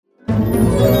Ho,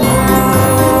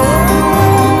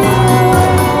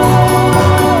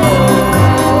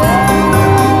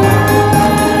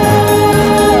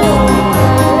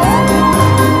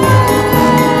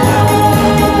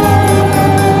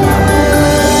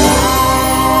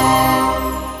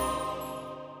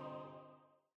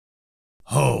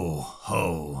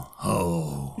 ho,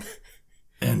 ho,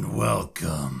 and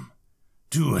welcome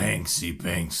to Hanksy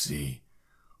Panksy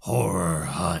Horror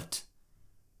Hut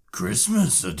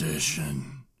Christmas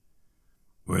Edition,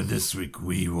 where this week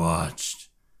we watched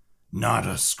not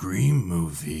a Scream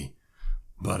movie,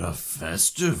 but a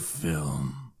festive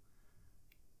film,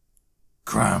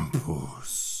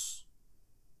 Krampus.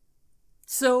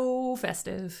 So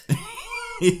festive.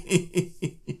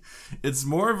 It's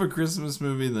more of a Christmas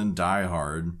movie than Die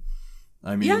Hard.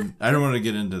 I mean, Yeah. I don't want to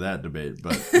get into that debate,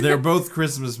 but they're both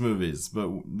Christmas movies. But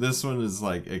this one is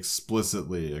like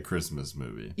explicitly a Christmas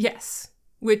movie. Yes.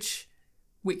 Which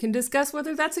we can discuss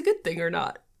whether that's a good thing or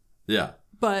not. Yeah.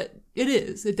 But it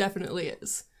is. It definitely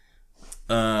is.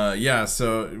 Yeah,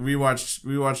 so we watched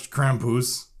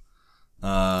Krampus.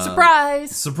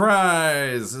 Surprise!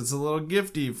 Surprise! It's a little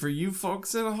gifty for you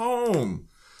folks at home.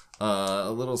 A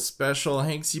little special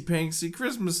Hanksy Panksy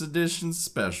Christmas edition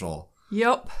special.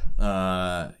 Yep.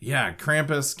 Yeah,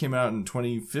 Krampus came out in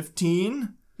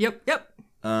 2015. Yep.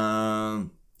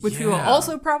 Which we will yeah.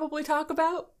 also probably talk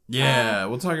about. Yeah,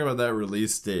 we'll talk about that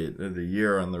release date, or the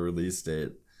year on the release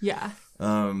date. Yeah.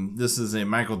 This is a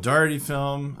Michael Dougherty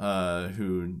film,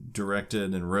 who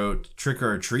directed and wrote Trick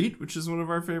or Treat, which is one of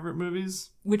our favorite movies.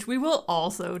 Which we will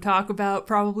also talk about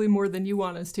probably more than you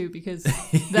want us to, because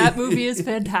that movie is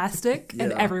fantastic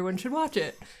and everyone should watch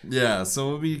it. Yeah, so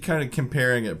we'll be kind of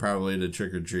comparing it probably to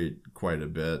Trick or Treat quite a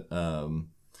bit.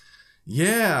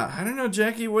 Yeah, I don't know,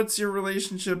 Jackie, what's your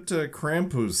relationship to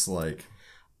Krampus like?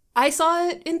 I saw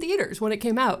it in theaters when it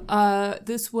came out. I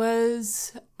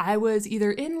was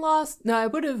either I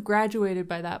would have graduated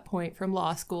by that point from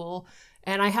law school,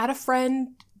 and I had a friend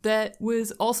that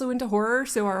was also into horror,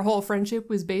 so our whole friendship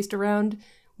was based around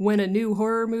when a new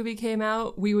horror movie came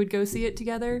out, we would go see it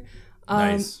together.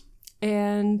 Nice.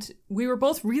 And we were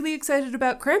both really excited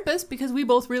about Krampus because we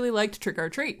both really liked Trick or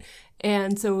Treat.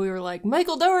 And so we were like,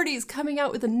 Michael Dougherty's coming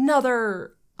out with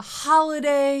another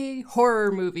holiday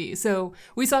horror movie. So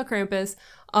we saw Krampus.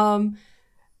 And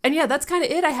yeah, that's kind of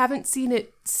it. I haven't seen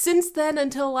it since then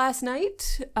until last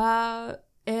night.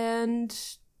 And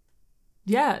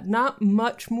yeah, not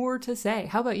much more to say.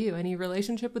 How about you? Any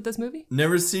relationship with this movie?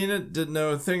 Never seen it, didn't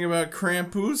know a thing about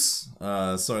Krampus.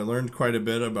 So I learned quite a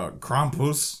bit about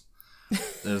Krampus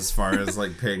as far as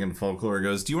like pagan folklore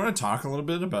goes. Do you want to talk a little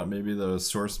bit about maybe the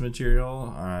source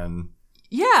material on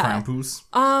Krampus?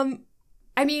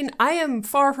 I mean, I am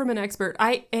far from an expert.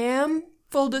 I am,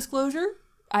 full disclosure,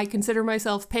 I consider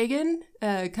myself pagan,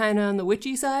 kind of on the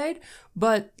witchy side,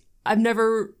 but I've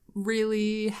never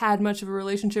really had much of a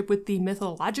relationship with the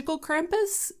mythological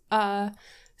Krampus.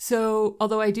 So,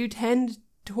 although I do tend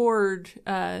toward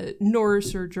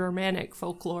Norse or Germanic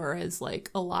folklore as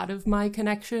like a lot of my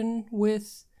connection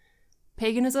with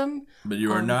paganism. But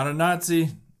you are not a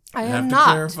Nazi. I have am to not.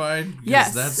 clarify, because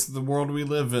yes, that's the world we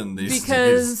live in these days.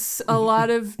 Because a lot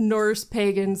of Norse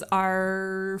pagans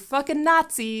are fucking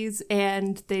Nazis,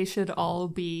 and they should all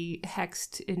be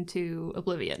hexed into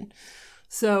oblivion.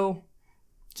 So,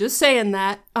 just saying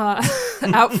that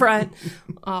out front.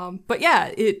 But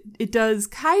yeah, it does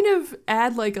kind of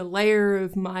add like a layer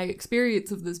of my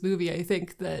experience of this movie. I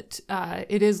think that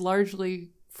it is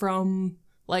largely from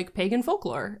like pagan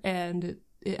folklore, and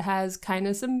it has kind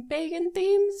of some pagan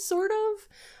themes, sort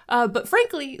of. But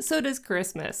frankly, so does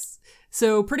Christmas.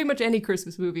 So pretty much any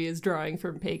Christmas movie is drawing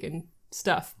from pagan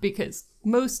stuff, because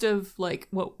most of like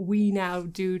what we now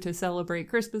do to celebrate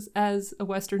Christmas as a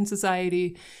Western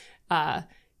society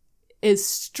is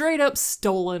straight up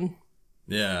stolen.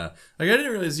 Yeah. Like, I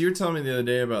didn't realize, you were telling me the other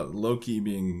day about Loki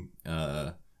being,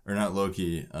 or not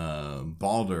Loki,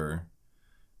 Balder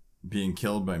being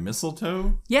killed by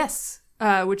mistletoe. Yes.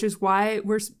 Which is why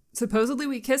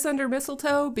we kiss under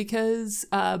mistletoe, because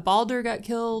Balder got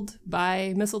killed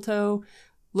by mistletoe.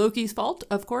 Loki's fault,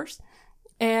 of course.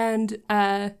 And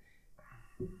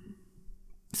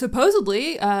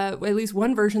supposedly, at least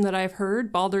one version that I've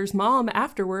heard, Balder's mom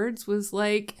afterwards was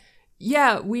like,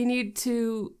 yeah, we need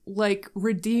to like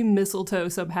redeem mistletoe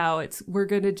somehow. We're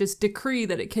going to just decree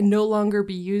that it can no longer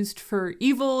be used for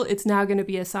evil. It's now going to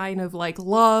be a sign of like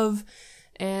love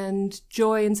and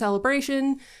joy and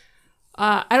celebration.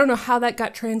 I don't know how that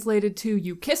got translated to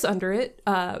you kiss under it,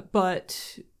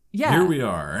 but yeah. Here we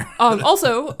are.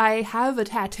 Also, I have a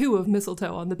tattoo of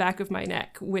mistletoe on the back of my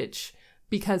neck, which,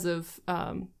 because of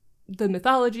the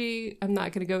mythology. I'm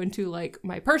not going to go into like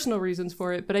my personal reasons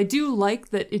for it, but I do like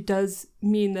that it does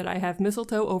mean that I have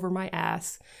mistletoe over my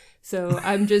ass. So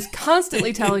I'm just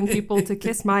constantly telling people to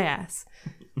kiss my ass.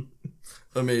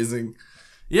 Amazing.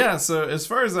 Yeah, so as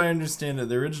far as I understand it,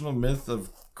 the original myth of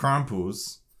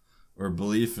Krampus, or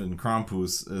belief in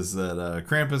Krampus, is that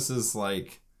Krampus is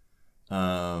like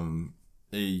a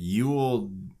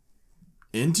Yule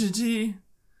entity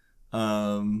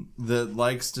that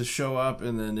likes to show up,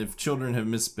 and then if children have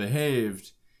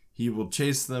misbehaved, he will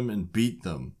chase them and beat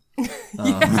them.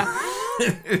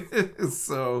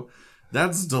 So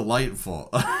that's delightful.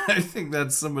 I think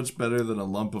that's so much better than a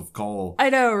lump of coal. I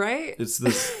know, right? It's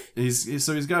this.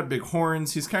 He's got big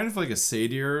horns. He's kind of like a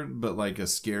satyr, but like a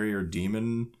scarier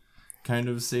demon kind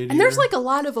of satyr. And there's like a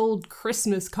lot of old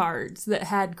Christmas cards that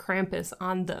had Krampus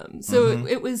on them, so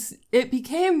it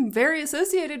became very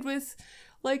associated with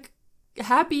like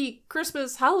happy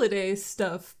Christmas holiday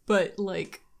stuff. But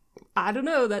like, I don't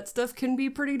know, that stuff can be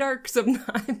pretty dark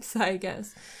sometimes, I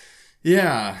guess.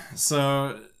 Yeah.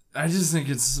 So I just think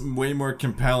it's way more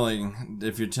compelling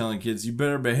if you're telling kids, you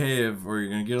better behave or you're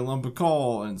going to get a lump of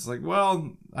coal. And it's like,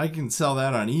 well, I can sell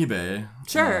that on eBay.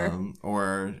 Sure.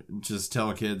 Or just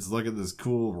tell kids, look at this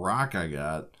cool rock I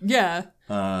got. Yeah.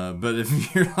 But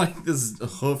if you're like, this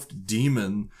hoofed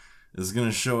demon is going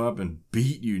to show up and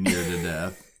beat you near to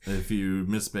death if you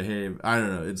misbehave, I don't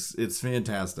know. It's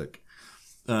fantastic.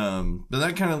 But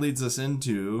that kind of leads us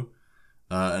into,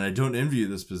 and I don't envy you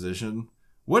this position,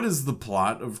 what is the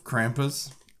plot of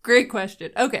Krampus? Great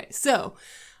question. Okay, so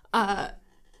the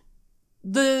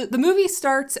movie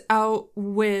starts out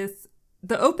with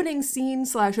the opening scene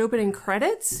 / opening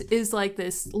credits is like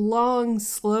this long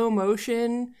slow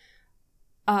motion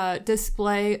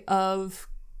display of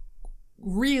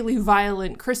really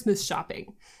violent Christmas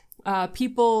shopping.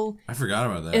 People I forgot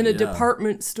about that. in a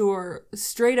department store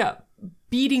straight up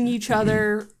beating each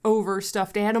other over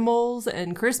stuffed animals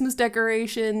and Christmas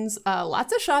decorations.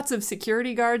 Lots of shots of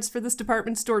security guards for this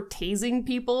department store tasing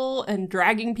people and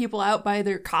dragging people out by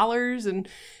their collars. And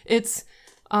it's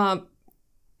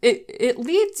it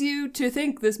leads you to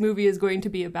think this movie is going to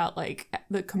be about like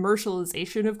the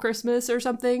commercialization of Christmas or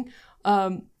something.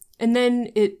 And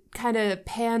then it kind of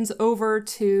pans over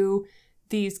to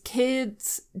these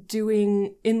kids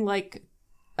doing in like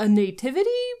a nativity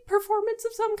performance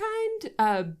of some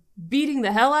kind, beating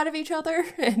the hell out of each other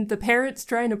and the parents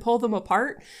trying to pull them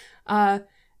apart.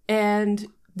 And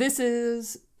this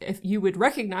is, if you would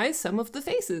recognize some of the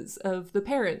faces of the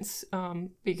parents,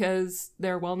 because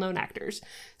they're well-known actors.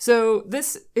 So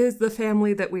this is the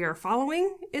family that we are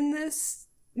following in this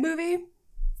movie.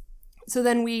 So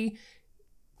then we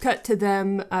cut to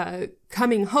them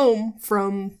coming home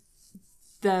from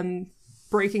them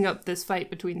breaking up this fight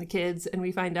between the kids, and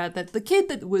we find out that the kid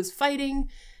that was fighting,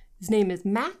 his name is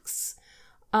Max,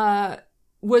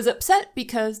 was upset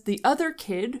because the other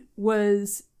kid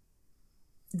was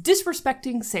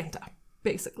disrespecting Santa,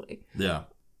 basically. Yeah.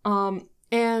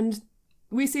 And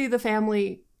we see the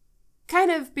family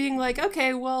kind of being like,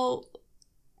 okay, well,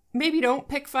 maybe don't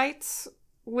pick fights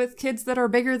with kids that are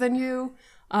bigger than you.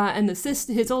 And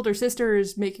his older sister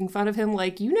is making fun of him,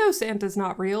 like, you know Santa's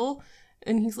not real.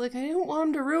 And he's like, I don't want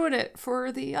him to ruin it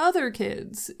for the other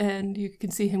kids. And you can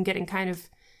see him getting kind of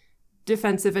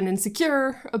defensive and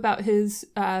insecure about his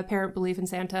parent belief in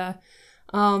Santa.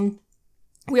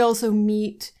 We also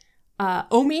meet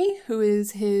Omi, who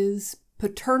is his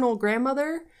paternal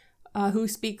grandmother, who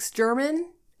speaks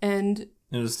German. And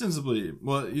ostensibly,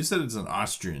 well, you said it's an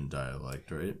Austrian dialect,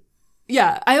 right?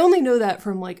 Yeah, I only know that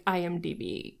from like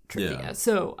IMDb trivia. Yeah.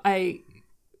 So I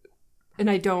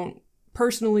don't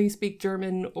personally speak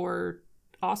German or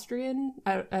Austrian.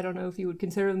 I don't know if you would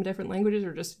consider them different languages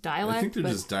or just dialect. I think they're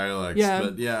just dialects. Yeah.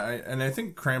 But yeah, I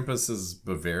think Krampus is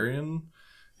Bavarian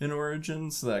in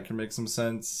origin, so that can make some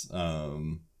sense.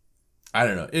 I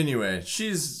don't know. Anyway,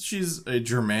 she's a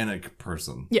Germanic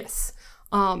person. Yes.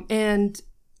 And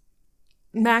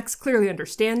Max clearly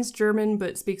understands German,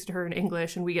 but speaks to her in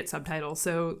English, and we get subtitles.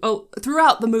 So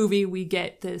throughout the movie, we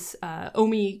get this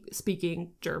Omi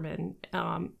speaking German,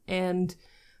 and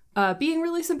being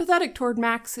really sympathetic toward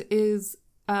Max is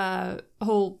a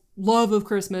whole love of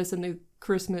Christmas and the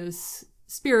Christmas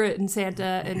spirit and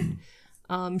Santa.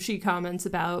 And she comments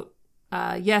about,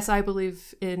 yes, I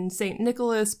believe in Saint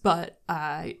Nicholas, but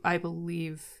I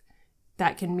believe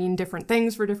that can mean different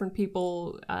things for different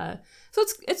people. So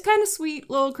it's kind of sweet,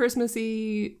 little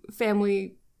Christmassy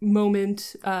family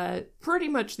moment. Pretty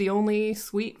much the only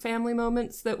sweet family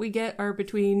moments that we get are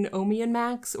between Omi and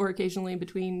Max, or occasionally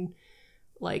between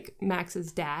like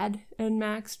Max's dad and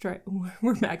Max,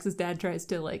 where Max's dad tries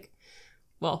to like,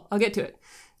 well, I'll get to it.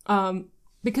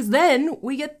 Because then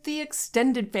we get the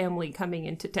extended family coming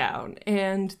into town.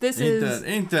 And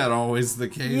Ain't that always the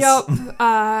case?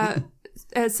 Yep.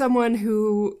 As someone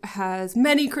who has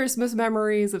many Christmas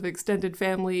memories of extended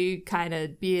family kind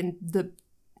of being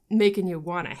making you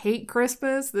want to hate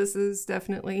Christmas, this is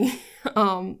definitely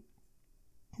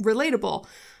relatable.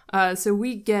 So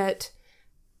we get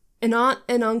an aunt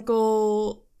and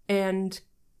uncle and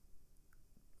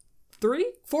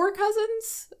 4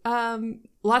 cousins.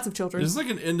 Lots of children. There's like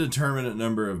an indeterminate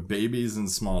number of babies and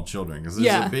small children. Because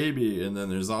there's a baby and then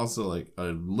there's also like a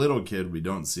little kid we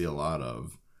don't see a lot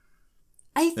of.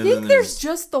 I think there's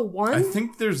just the one. I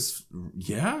think there's,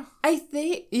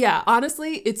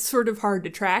 honestly, it's sort of hard to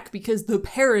track because the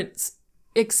parents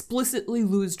explicitly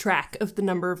lose track of the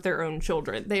number of their own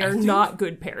children. They are not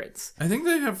good parents. I think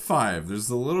they have 5. There's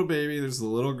the little baby, there's the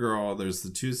little girl, there's the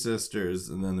 2 sisters,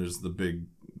 and then there's the big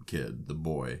kid, the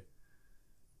boy.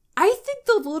 I think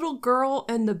the little girl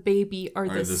and the baby are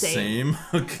the same.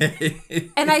 Okay.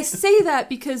 And I say that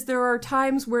because there are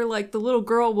times where like the little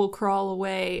girl will crawl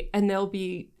away and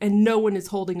no one is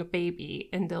holding a baby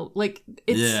and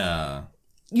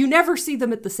you never see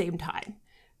them at the same time.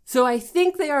 So I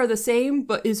think they are the same,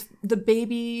 but is the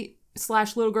baby /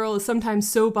 little girl is sometimes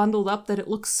so bundled up that it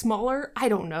looks smaller? I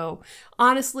don't know.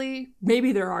 Honestly,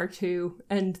 maybe there are 2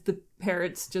 and the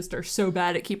parents just are so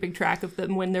bad at keeping track of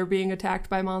them when they're being attacked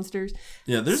by monsters.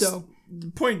 Yeah, the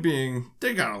point being,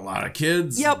 they got a lot of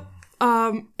kids. Yep.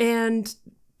 And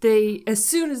as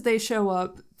soon as they show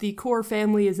up, the core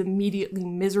family is immediately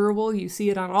miserable. You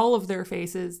see it on all of their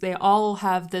faces. They all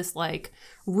have this like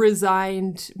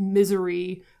resigned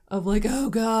misery of like,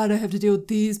 oh God, I have to deal with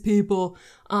these people.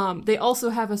 They also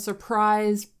have a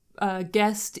surprise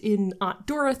guest in Aunt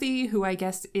Dorothy, who I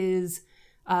guess is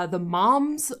the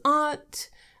mom's aunt,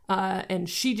 and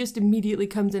she just immediately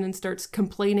comes in and starts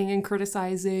complaining and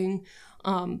criticizing.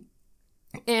 And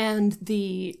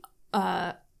the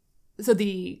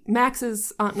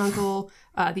Max's aunt and uncle,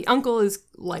 the uncle is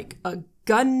like a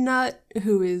gun nut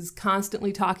who is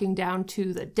constantly talking down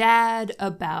to the dad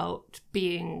about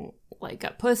being like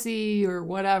a pussy or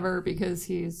whatever because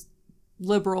he's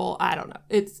liberal. I don't know.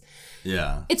 It's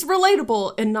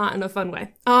relatable and not in a fun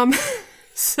way.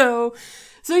 So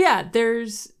yeah,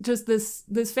 there's just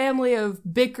this family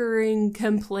of bickering,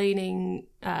 complaining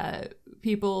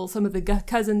people. Some of the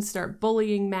cousins start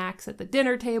bullying Max at the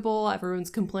dinner table. Everyone's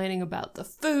complaining about the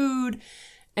food.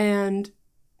 And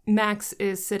Max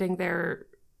is sitting there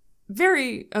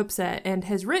very upset and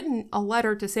has written a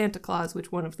letter to Santa Claus, which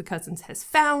one of the cousins has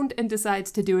found and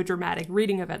decides to do a dramatic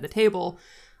reading of at the table.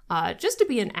 Just to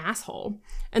be an asshole.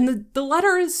 And the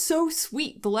letter is so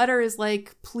sweet. The letter is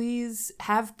like, please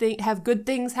have good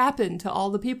things happen to all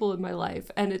the people in my life.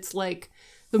 And it's like,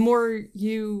 the more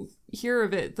you hear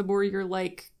of it, the more you're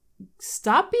like,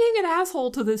 stop being an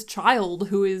asshole to this child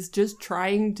who is just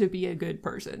trying to be a good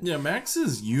person. Yeah, Max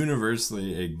is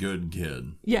universally a good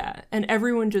kid. Yeah, and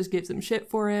everyone just gives him shit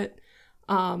for it.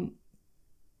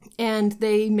 And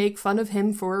they make fun of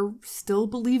him for still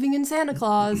believing in Santa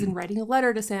Claus and writing a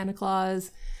letter to Santa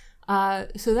Claus.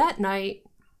 So that night,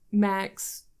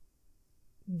 Max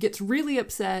gets really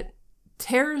upset,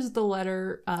 tears the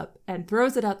letter up, and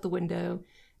throws it out the window.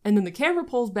 And then the camera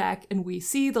pulls back, and we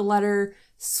see the letter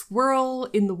swirl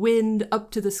in the wind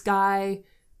up to the sky.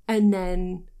 And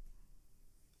then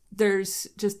there's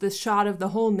just this shot of the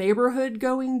whole neighborhood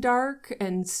going dark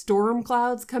and storm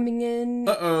clouds coming in.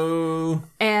 Uh-oh.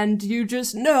 And you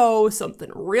just know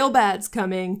something real bad's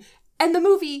coming. And the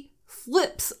movie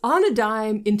flips on a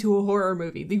dime into a horror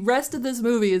movie. The rest of this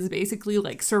movie is basically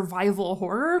like survival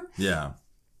horror. Yeah.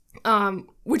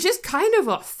 Which is kind of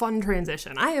a fun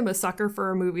transition. I am a sucker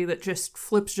for a movie that just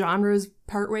flips genres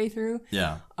partway through.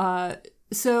 Yeah.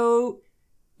 So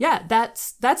yeah,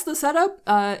 that's the setup.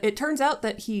 It turns out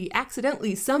that he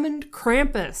accidentally summoned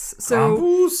Krampus. So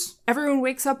Krampus? Everyone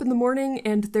wakes up in the morning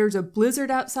and there's a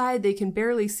blizzard outside. They can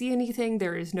barely see anything.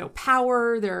 There is no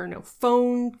power. There are no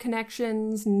phone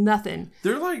connections. Nothing.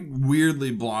 They're like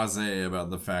weirdly blasé about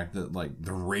the fact that like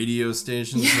the radio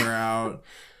stations are out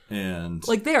and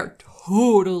like they are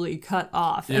totally cut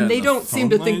off, and they don't seem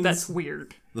to think that's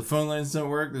weird. The phone lines don't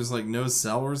work. There's like no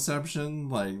cell reception.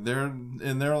 Like they're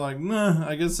like, nah,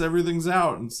 I guess everything's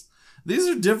out. These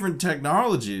are different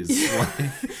technologies.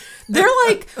 They're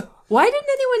like, why didn't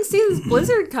anyone see this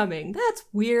blizzard coming? That's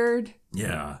weird.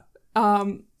 Yeah.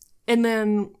 And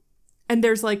then and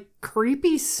there's like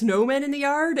creepy snowmen in the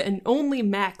yard, and only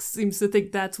Max seems to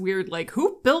think that's weird. Like,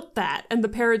 who built that? And the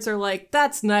parents are like,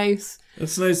 that's nice.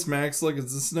 That's nice, Max. Look,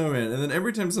 it's a snowman. And then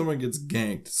every time someone gets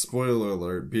ganked, spoiler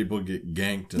alert, people get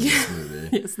ganked in this movie.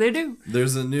 Yes, they do.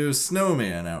 There's a new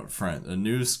snowman out front, a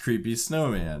new creepy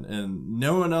snowman, and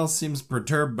no one else seems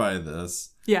perturbed by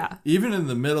this. Yeah. Even in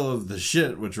the middle of the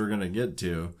shit, which we're going to get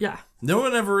to. Yeah. No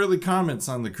one ever really comments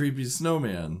on the creepy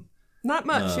snowman. Not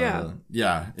much, yeah.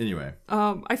 Yeah, anyway.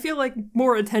 I feel like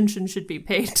more attention should be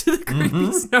paid to the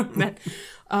creepy snowman.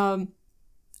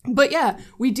 But yeah,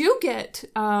 we do get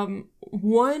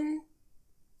one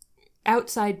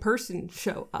outside person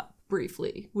show up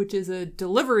briefly, which is a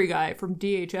delivery guy from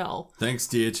DHL. Thanks,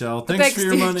 DHL. Thanks for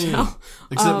your DHL. money.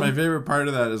 Except my favorite part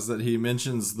of that is that he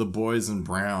mentions the boys in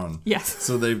brown. Yes.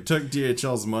 So they took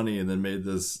DHL's money and then made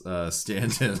this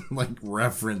stand-in, like,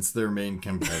 reference their main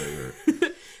competitor.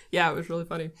 Yeah, it was really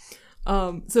funny.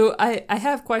 So I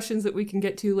have questions that we can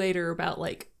get to later about,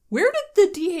 like, where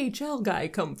did the DHL guy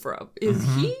come from? Is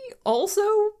he also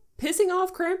pissing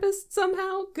off Krampus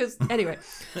somehow? Because, anyway.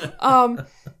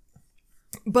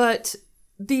 But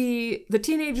the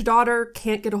teenage daughter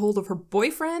can't get a hold of her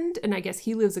boyfriend, and I guess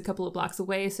he lives a couple of blocks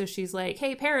away, so she's like,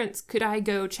 hey, parents, could I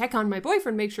go check on my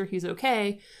boyfriend, make sure he's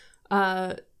okay?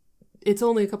 It's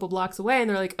only a couple blocks away, and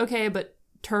they're like, okay, but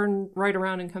turn right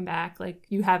around and come back. Like,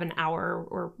 you have an hour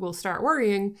or we'll start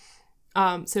worrying.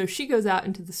 So she goes out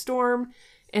into the storm,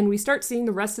 and we start seeing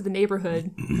the rest of the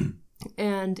neighborhood,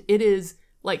 and it is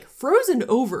like frozen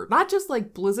over, not just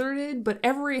like blizzarded, but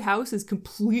every house is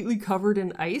completely covered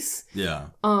in ice. Yeah.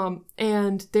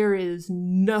 And there is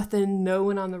nothing, no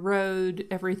one on the road.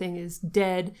 Everything is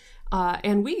dead.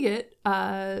 And we get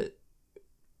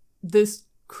this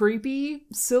creepy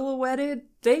silhouetted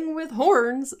thing with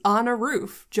horns on a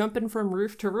roof, jumping from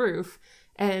roof to roof.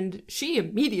 And she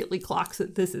immediately clocks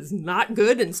that this is not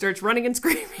good and starts running and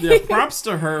screaming. Yeah, props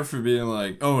to her for being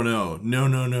like, oh no.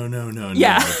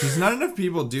 Yeah. Because not enough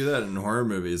people do that in horror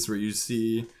movies where you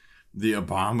see the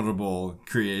abominable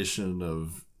creation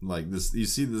of, like, this, you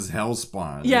see this hell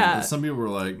spawn. Yeah. And some people were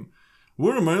like,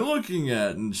 what am I looking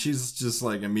at? And she's just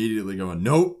like immediately going,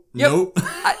 nope.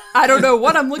 I don't know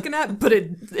what I'm looking at, but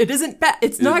it isn't bad.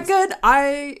 It's not good.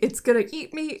 It's gonna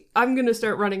eat me. I'm gonna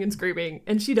start running and screaming.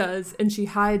 And she does, and she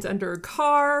hides under a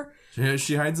car.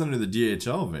 She hides under the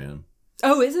DHL van.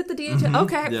 Oh, is it the DHL?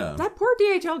 Okay. Yeah. That poor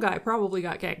DHL guy probably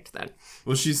got ganked then.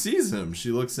 Well, she sees him.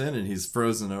 She looks in and he's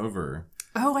frozen over.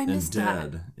 Oh, I missed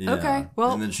dead. that. Yeah. Okay,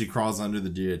 well. And then she crawls under the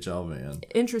DHL van.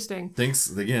 Interesting. Thanks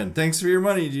for your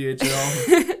money,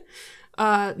 DHL.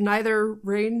 Neither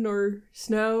rain nor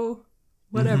snow,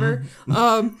 whatever.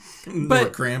 Nor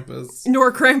But Krampus.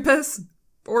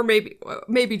 Or maybe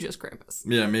just Krampus.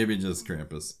 Yeah, maybe just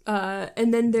Krampus.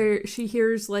 And then she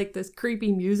hears like this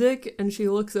creepy music, and she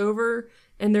looks over,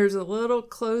 and there's a little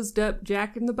closed up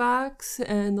Jack-in-the-Box,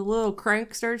 and the little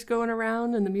crank starts going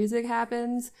around, and the music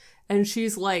happens, and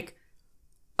she's like,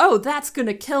 oh, that's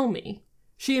gonna kill me.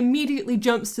 She immediately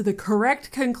jumps to the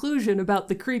correct conclusion about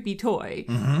the creepy toy,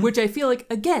 which I feel like,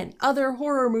 again, other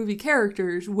horror movie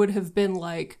characters would have been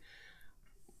like,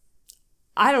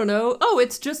 I don't know, oh,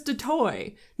 it's just a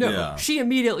toy. No, She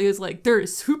immediately is like, there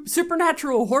is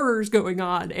supernatural horrors going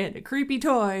on and a creepy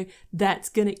toy that's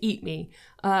gonna eat me.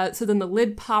 So then the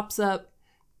lid pops up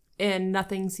and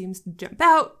nothing seems to jump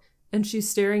out, and she's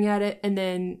staring at it, and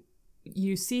then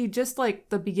you see just like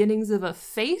the beginnings of a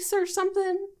face or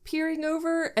something peering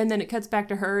over, and then it cuts back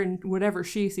to her, and whatever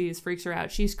she sees freaks her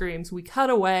out. She screams. We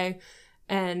cut away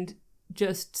and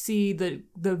just see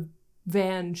the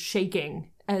van shaking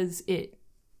as it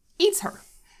eats her.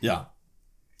 Yeah.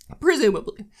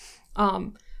 Presumably.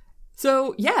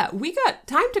 So yeah, we got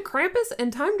time to Krampus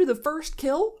and time to the first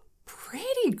kill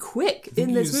pretty quick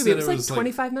in this movie. It was like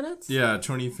 25 minutes? Yeah,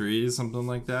 23, something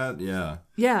like that. Yeah.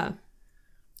 Yeah.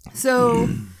 So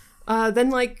then,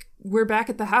 like, we're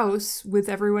back at the house with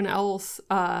everyone else,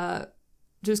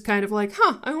 just kind of like,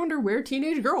 I wonder where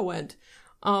teenage girl went.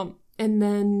 And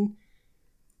then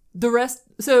the rest,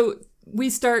 so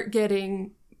we start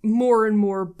getting more and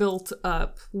more built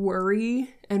up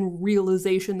worry and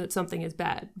realization that something is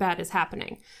bad is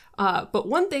happening. But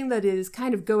one thing that is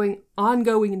kind of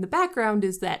ongoing in the background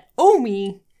is that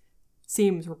Omi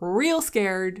seems real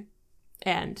scared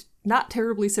and not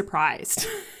terribly surprised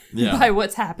by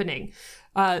what's happening.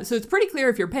 So it's pretty clear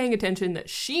if you're paying attention that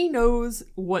she knows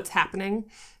what's happening.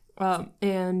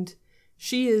 And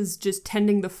she is just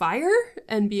tending the fire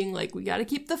and being like, we got to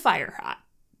keep the fire hot.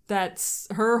 That's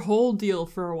her whole deal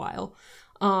for a while.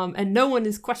 And no one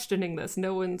is questioning this.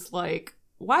 No one's like,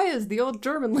 why is the old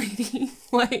German lady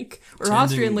or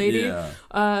Austrian lady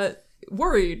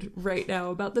worried right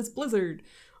now about this blizzard.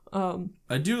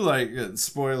 I do like,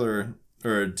 spoiler,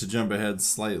 or to jump ahead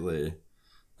slightly,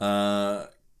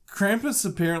 Krampus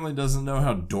apparently doesn't know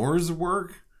how doors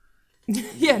work.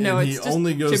 Yeah, no, and it's he just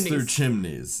only goes chimneys. through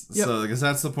chimneys. Yep. So, because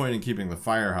that's the point in keeping the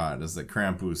fire hot, is that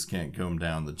Krampus can't come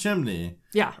down the chimney.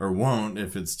 Yeah. Or won't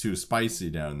if it's too spicy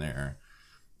down there.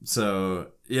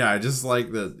 So, yeah, I just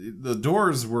like that the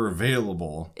doors were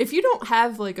available. If you don't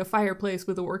have, like, a fireplace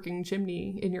with a working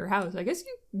chimney in your house, I guess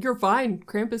you're fine.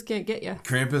 Krampus can't get you.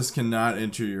 Krampus cannot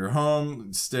enter your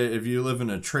home. If you live in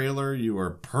a trailer, you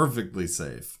are perfectly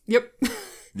safe. Yep.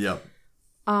 Yep.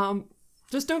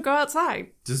 Just don't go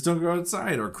outside. Just don't go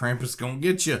outside or Krampus gonna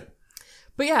get you.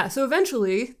 But yeah, so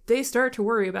eventually they start to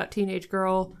worry about teenage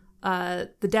girl. The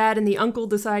dad and the uncle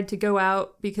decide to go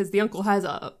out because the uncle has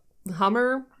a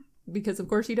Hummer, because of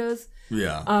course he does.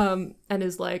 Yeah. And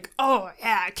is like, oh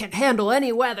yeah, I can handle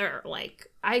any weather. Like,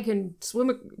 I can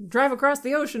drive across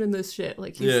the ocean in this shit.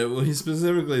 Like, yeah, well, he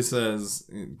specifically says,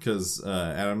 because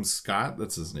Adam Scott,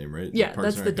 that's his name, right? Yeah,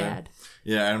 Parks that's and the Rec guy? dad.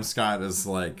 Yeah, Adam Scott is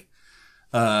like,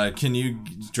 can you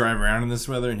drive around in this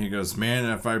weather? And he goes, man,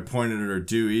 if I pointed it or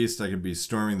due east, I could be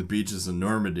storming the beaches in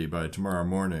Normandy by tomorrow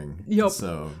morning. Yup.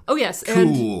 So, Oh yes,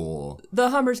 cool. and the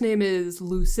Hummer's name is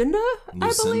Lucinda,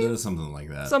 I believe. Something like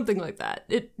that. Something like that.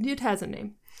 It has a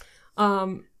name.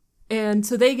 And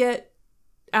so they get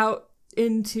out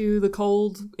into the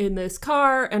cold in this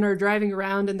car and are driving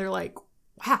around, and they're like,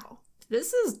 wow,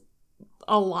 this is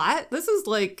a lot. This is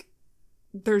like,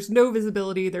 there's no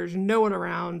visibility, there's no one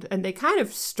around, and they kind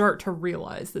of start to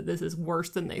realize that this is worse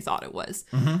than they thought it was.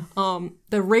 Mm-hmm.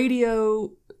 The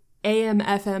radio, AM,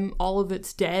 FM, all of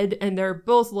it's dead, and they're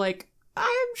both like,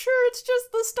 I'm sure it's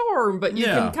just the storm, but you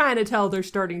can kind of tell they're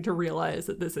starting to realize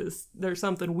that there's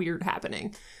something weird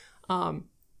happening.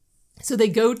 So they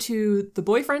go to the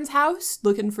boyfriend's house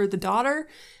looking for the daughter,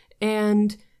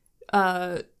 and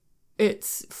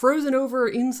it's frozen over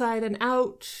inside and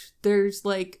out. There's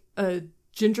like a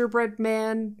gingerbread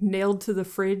man nailed to the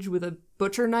fridge with a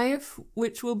butcher knife,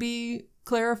 which will be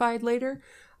clarified later.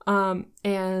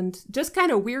 And just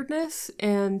kind of weirdness,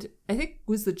 and I think,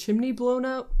 was the chimney blown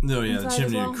up? No, yeah, the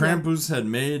chimney. Well? Krampus had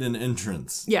made an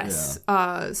entrance. Yes.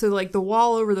 Yeah. So like the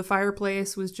wall over the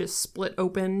fireplace was just split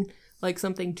open, like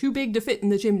something too big to fit in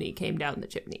the chimney came down the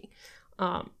chimney.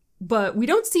 But we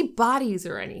don't see bodies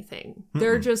or anything.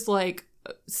 They're just like,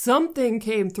 something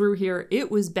came through here.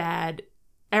 It was bad.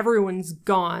 Everyone's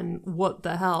gone. What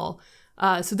the hell?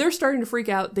 So they're starting to freak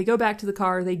out. They go back to the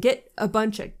car. They get a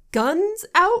bunch of guns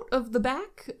out of the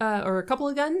back, or a couple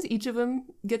of guns. Each of them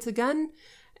gets a gun.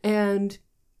 And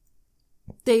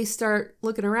they start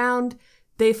looking around.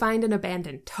 They find an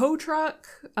abandoned tow truck.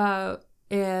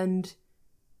 And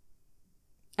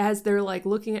as they're like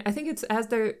looking at, I think it's as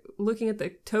they're looking at the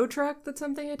tow truck that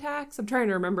something attacks. I'm trying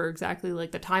to remember exactly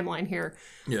like the timeline here.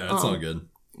 Yeah, it's all good.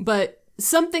 But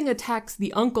something attacks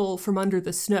the uncle from under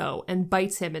the snow and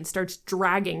bites him and starts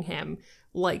dragging him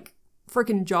like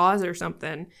freaking Jaws or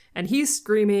something. And he's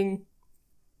screaming.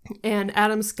 And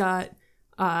Adam Scott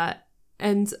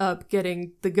ends up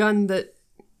getting the gun that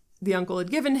the uncle had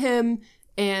given him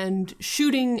and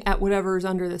shooting at whatever's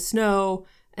under the snow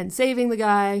and saving the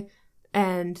guy.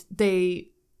 And they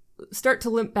start to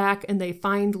limp back and they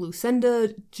find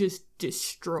Lucinda just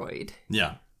destroyed.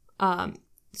 Yeah.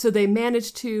 So they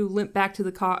manage to limp back to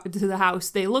the house.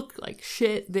 They look like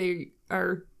shit. They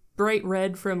are bright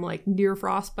red from like near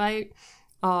frostbite,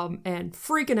 and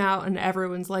freaking out. And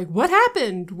everyone's like, "What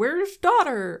happened? Where's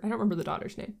daughter?" I don't remember the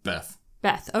daughter's name. Beth.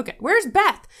 Okay, where's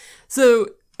Beth? So,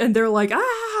 and they're like,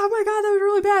 oh my god, that was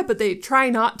really bad. But they try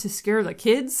not to scare the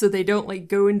kids, so they don't like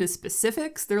go into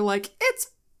specifics. They're like,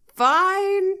 it's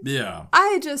fine. Yeah.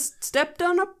 I just stepped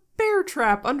on a bear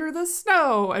trap under the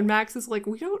snow. And Max is like,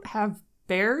 we don't have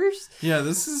bears. Yeah,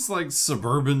 this is like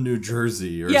suburban New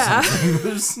Jersey or something.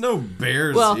 There's no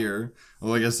bears here.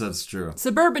 Well, I guess that's true.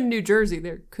 Suburban New Jersey,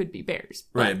 there could be bears.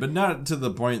 Right, but not to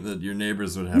the point that your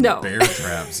neighbors would have bear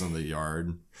traps in the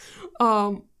yard.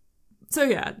 So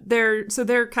yeah,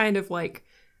 they're kind of like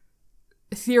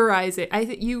theorizing. I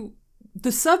think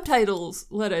the subtitles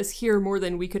let us hear more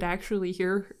than we could actually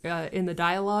hear in the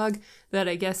dialogue. That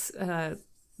I guess the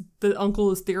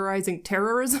uncle is theorizing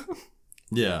terrorism.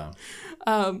 Yeah.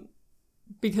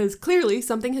 Because clearly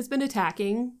something has been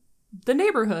attacking the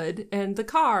neighborhood and the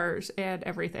cars and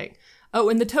everything. Oh,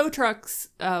 and the tow truck's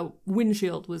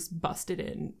windshield was busted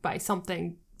in by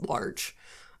something large.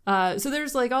 So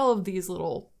there's like all of these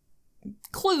little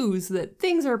clues that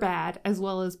things are bad as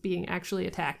well as being actually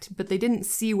attacked, but they didn't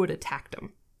see what attacked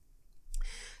them.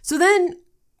 So then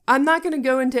I'm not going to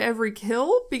go into every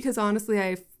kill because honestly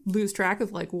I lose track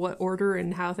of like what order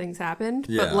and how things happened.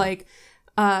 Yeah. But like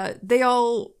they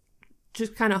all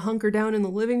just kind of hunker down in the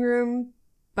living room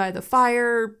by the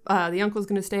fire. The uncle's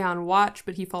going to stay on watch,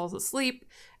 but he falls asleep.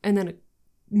 And then a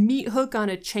meat hook on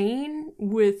a chain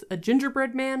with a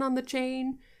gingerbread man on the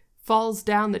chain falls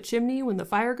down the chimney when the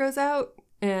fire goes out.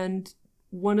 And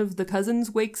one of the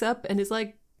cousins wakes up and is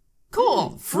like,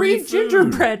 cool, free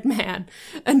gingerbread man,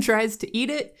 and tries to eat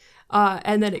it.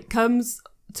 And then it comes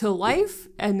to life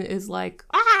and is like,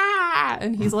 ah!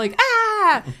 And he's like,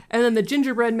 ah! And then the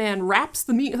gingerbread man wraps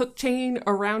the meat hook chain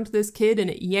around this kid and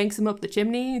it yanks him up the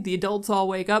chimney. The adults all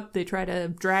wake up. They try to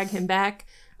drag him back.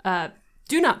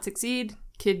 Do not succeed.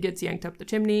 Kid gets yanked up the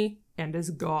chimney and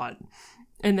is gone.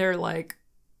 And they're like,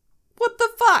 what the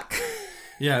fuck?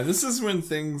 Yeah, this is when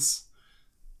things...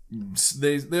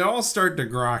 They all start to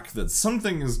grok that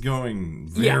something is going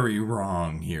very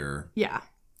wrong here. Yeah.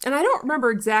 And I don't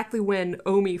remember exactly when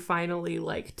Omi finally,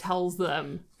 like, tells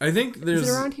them. I think there's... Is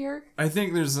it around here? I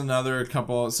think there's another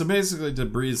couple... So basically, to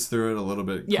breeze through it a little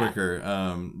bit quicker,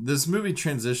 this movie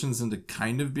transitions into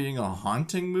kind of being a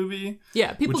haunting movie.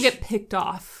 Yeah, people get picked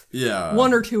off. Yeah.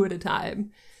 One or two at a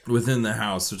time. Within the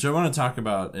house, which I want to talk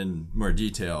about in more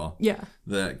detail. Yeah.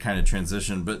 That kind of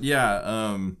transition. But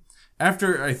yeah,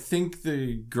 after I think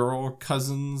the girl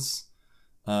cousins...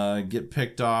 get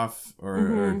picked off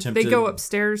or tempted. They go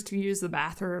upstairs to use the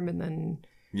bathroom and then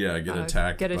get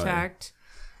attacked.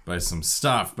 By some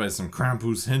stuff, by some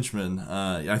Krampus henchmen.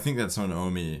 I think that's when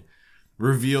Omi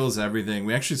reveals everything.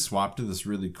 We actually swapped to this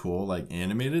really cool like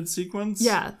animated sequence.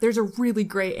 Yeah, there's a really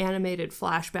great animated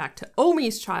flashback to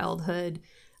Omi's childhood.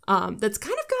 That's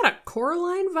kind of got a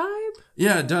Coraline vibe.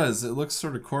 Yeah, it does. It looks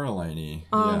sort of Coraline-y.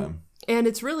 And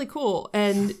it's really cool.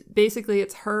 And basically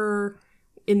it's her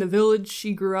in the village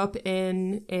she grew up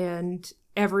in, and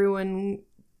everyone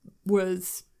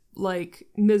was like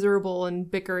miserable and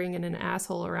bickering and an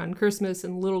asshole around Christmas,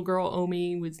 and little girl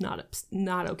Omi was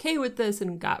not okay with this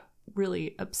and got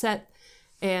really upset,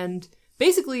 and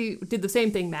basically did the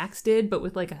same thing Max did, but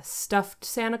with like a stuffed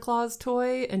Santa Claus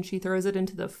toy, and she throws it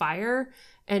into the fire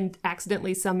and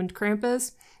accidentally summoned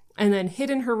Krampus. And then hid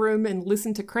in her room and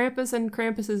listened to Krampus and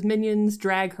Krampus's minions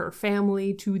drag her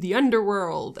family to the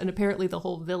underworld. And apparently the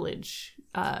whole village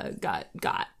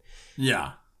got.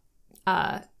 Yeah.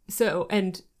 So,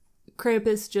 and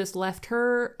Krampus just left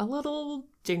her a little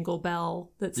jingle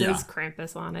bell that says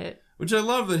Krampus on it. Which I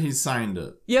love that he signed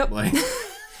it. Yep. Like,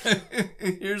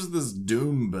 here's this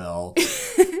doom bell.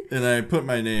 And I put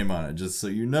my name on it just so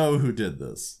you know who did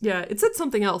this. Yeah, it said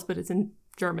something else, but it's in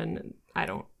German, and I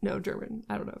don't know German.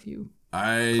 I don't know if you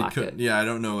it. Yeah, I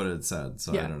don't know what it said,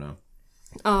 so I don't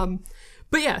know.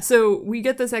 But yeah, so we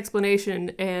get this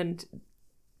explanation, and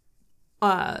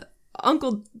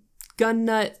Uncle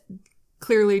Gunnut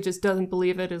clearly just doesn't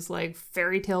believe it as like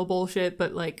fairy tale bullshit,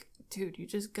 but like, dude, you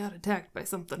just got attacked by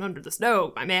something under the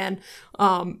snow, my man.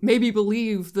 Maybe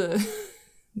believe the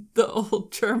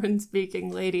old German speaking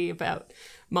lady about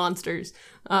monsters.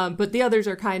 But the others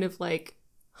are kind of like,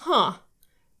 huh.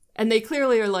 And they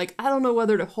clearly are like, I don't know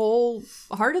whether to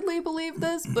wholeheartedly believe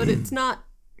this, but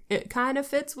it kind of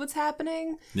fits what's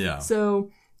happening. Yeah.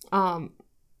 So,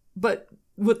 but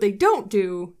what they don't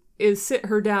do is sit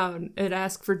her down and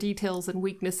ask for details and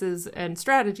weaknesses and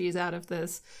strategies out of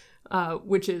this,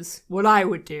 which is what I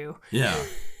would do. Yeah.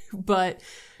 But...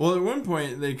 Well, at one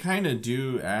point, they kind of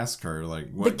do ask her, like...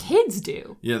 what the kids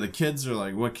do. Yeah, the kids are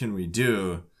like, what can we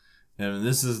do? And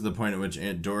this is the point at which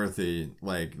Aunt Dorothy,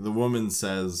 like, the woman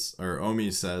says, or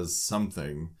Omi says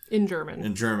something. In German.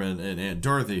 And Aunt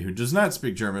Dorothy, who does not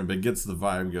speak German, but gets the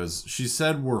vibe, goes, she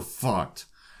said we're fucked.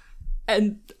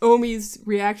 And Omi's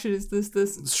reaction is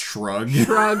this shrug.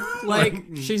 Like,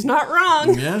 she's not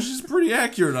wrong. Yeah, she's pretty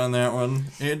accurate on that one.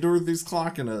 Aunt Dorothy's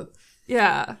clocking it.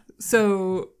 Yeah,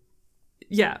 so,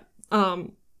 yeah.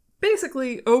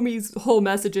 Basically, Omi's whole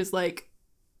message is like,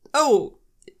 oh,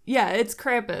 yeah, it's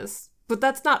Krampus. But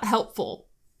that's not helpful.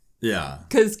 Yeah.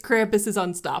 Because Krampus is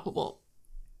unstoppable.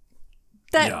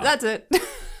 That's it.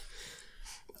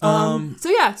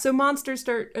 So monsters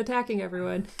start attacking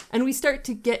everyone. And we start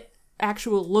to get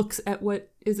actual looks at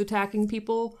what is attacking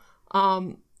people.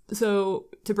 So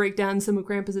to break down some of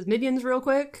Krampus's minions real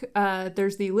quick,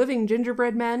 there's the living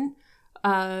gingerbread men,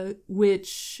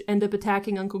 which end up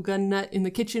attacking Uncle Gunnut in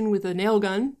the kitchen with a nail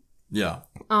gun. Yeah.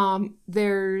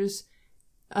 There's...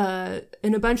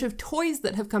 and a bunch of toys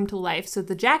that have come to life. So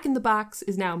the Jack-in-the-Box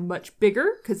is now much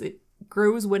bigger because it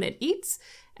grows when it eats,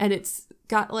 and it's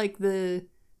got like the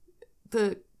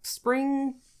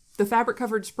spring, the fabric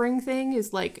covered spring thing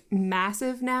is like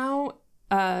massive now,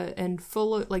 and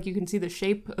full of, like, you can see the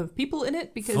shape of people in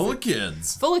it because full of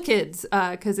kids. Full of kids,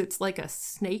 because it's like a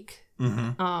snake.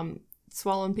 Mm-hmm.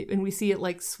 Swallowing people, and we see it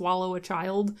like swallow a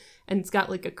child, and it's got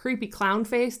like a creepy clown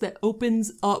face that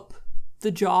opens up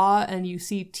the jaw, and you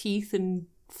see teeth and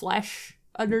flesh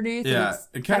underneath. Yeah,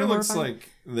 it kind of looks like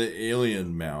the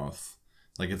alien mouth.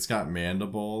 Like it's got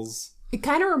mandibles. It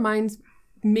kind of reminds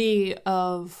me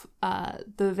of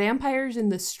the vampires in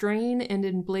The Strain and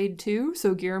in Blade 2,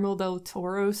 so Guillermo del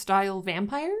Toro style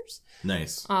vampires.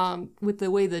 Nice. With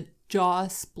the way the jaw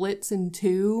splits in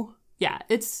two. Yeah,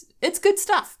 it's good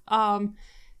stuff. Some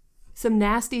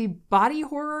nasty body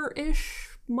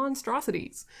horror-ish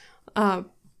monstrosities.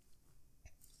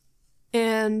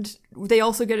 And they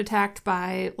also get attacked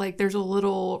by, like, there's a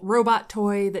little robot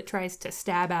toy that tries to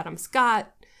stab Adam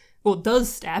Scott. Well, does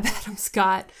stab Adam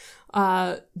Scott.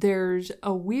 There's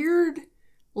a weird,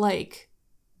 like,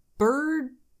 bird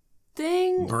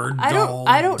thing. Bird I doll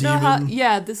don't know how. demon?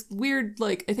 Yeah, this weird,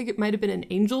 like, I think it might have been an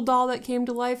angel doll that came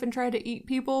to life and tried to eat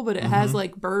people, but it has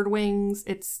like bird wings.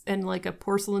 And like a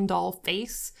porcelain doll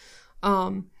face,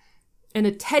 and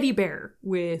a teddy bear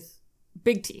with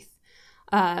big teeth.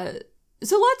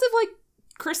 So lots of like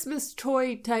Christmas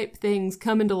toy type things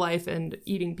come into life and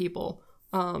eating people.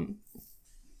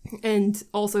 And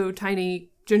also tiny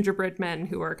gingerbread men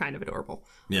who are kind of adorable.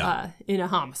 Yeah. In a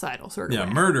homicidal sort of way.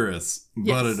 Yeah, murderous,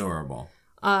 but Yes. adorable.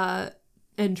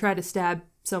 And try to stab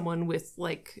someone with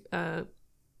like a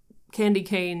candy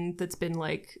cane that's been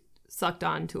like sucked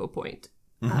on to a point,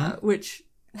 which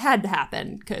had to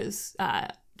happen because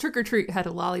Trick or Treat had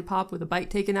a lollipop with a bite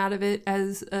taken out of it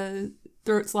as a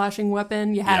throat slashing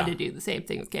weapon. You had to do the same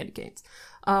thing with candy canes.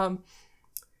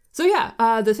 So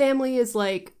yeah, the family is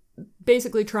like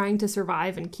basically trying to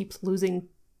survive and keeps losing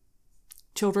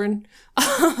children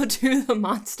to the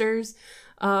monsters.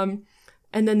 And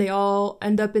then they all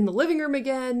end up in the living room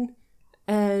again,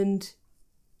 and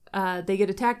they get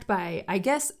attacked by, I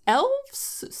guess,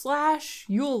 elves /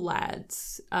 Yule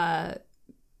lads.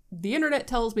 The internet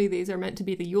tells me these are meant to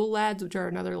be the Yule lads, which are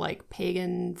another like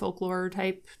pagan folklore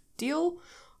type deal.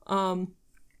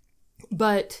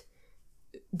 But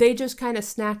they just kind of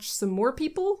snatch some more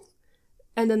people,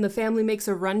 and then the family makes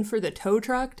a run for the tow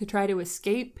truck to try to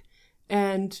escape.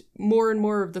 And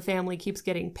more of the family keeps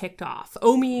getting picked off.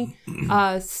 Omi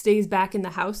stays back in the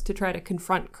house to try to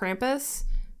confront Krampus.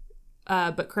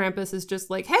 But Krampus is just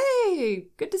like, hey,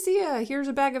 good to see ya. Here's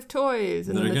a bag of toys.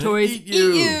 And then the toys eat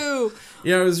you.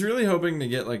 Yeah, I was really hoping to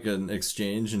get like an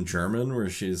exchange in German where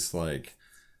she's like,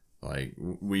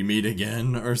 we meet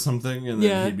again or something. And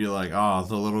then he'd be like, oh,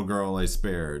 the little girl I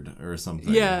spared or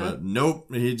something. Yeah. But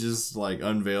nope, he just like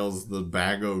unveils the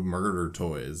bag of murder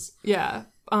toys. Yeah.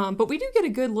 But we do get a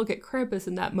good look at Krampus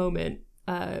in that moment.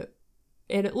 And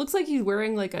it looks like he's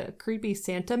wearing like a creepy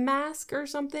Santa mask or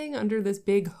something under this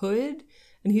big hood.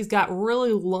 And he's got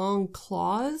really long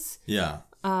claws. Yeah.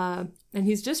 And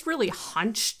he's just really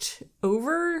hunched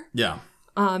over. Yeah.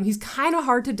 He's kind of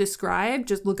hard to describe.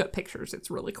 Just look up pictures.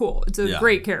 It's really cool. It's a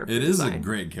great character It is design. a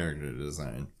great character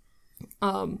design.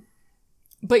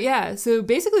 But yeah, so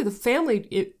basically the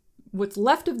family... what's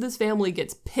left of this family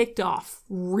gets picked off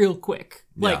real quick,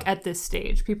 like at this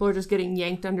stage. People are just getting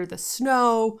yanked under the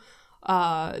snow.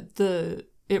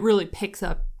 It really picks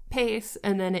up pace,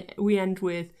 and then we end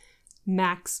with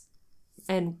Max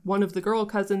and one of the girl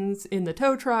cousins in the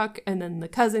tow truck, and then the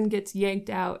cousin gets yanked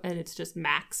out, and it's just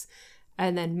Max.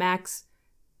 And then Max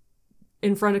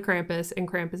in front of Krampus, and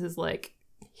Krampus is like,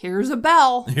 here's a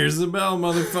bell. Here's a bell,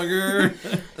 motherfucker.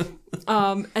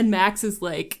 And Max is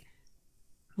like,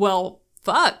 well,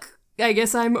 fuck. I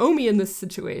guess I'm Omi in this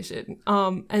situation.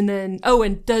 And then,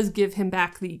 and does give him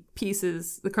back the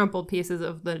crumpled pieces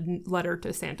of the letter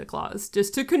to Santa Claus,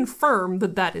 just to confirm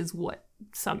that is what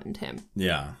summoned him.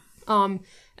 Yeah. And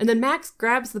then Max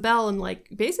grabs the bell and like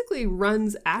basically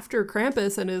runs after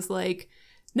Krampus and is like,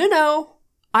 no,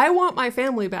 I want my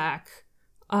family back.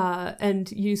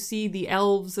 And you see the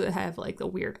elves have like a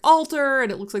weird altar,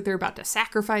 and it looks like they're about to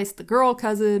sacrifice the girl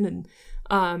cousin, and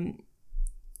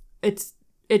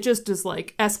it just is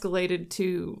like escalated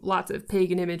to lots of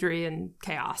pagan imagery and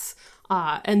chaos.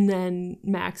 And then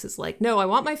Max is like, no, I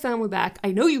want my family back.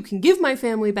 I know you can give my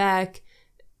family back.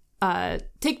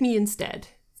 Take me instead.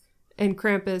 And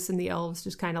Krampus and the elves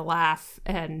just kind of laugh,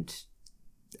 and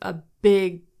a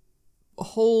big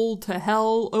hole to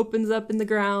hell opens up in the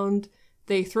ground.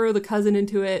 They throw the cousin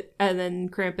into it, and then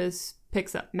Krampus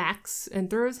picks up Max and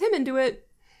throws him into it.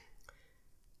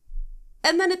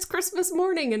 And then it's Christmas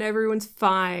morning and everyone's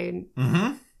fine.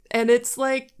 Mm-hmm. And it's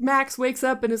like Max wakes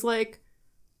up and is like,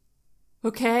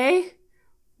 okay,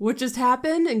 what just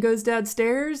happened, and goes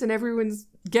downstairs, and everyone's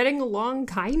getting along,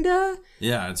 kinda.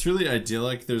 Yeah, it's really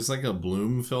idyllic. There's like a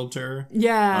bloom filter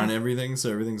Yeah. on everything,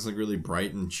 so everything's like really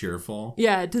bright and cheerful.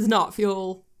 Yeah, it does not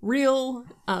feel real.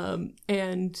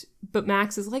 But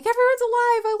Max is like, everyone's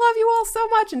alive, I love you all so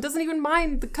much, and doesn't even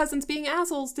mind the cousins being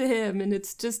assholes to him, and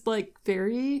it's just like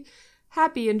very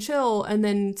happy and chill. And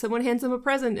then someone hands him a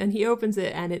present and he opens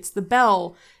it, and it's the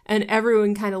bell, and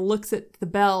everyone kind of looks at the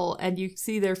bell, and you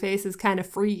see their faces kind of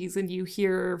freeze, and you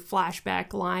hear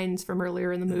flashback lines from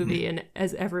earlier in the movie, and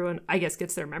as everyone, I guess,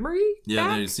 gets their memory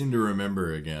back. They seem to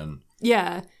remember again.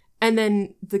 Yeah, and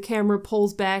then the camera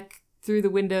pulls back through the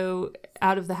window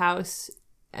out of the house,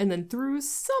 and then through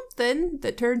something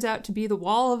that turns out to be the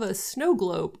wall of a snow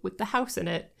globe with the house in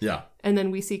it. Yeah. And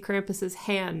then we see Krampus's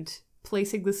hand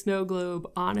placing the snow globe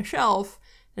on a shelf,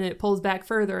 and it pulls back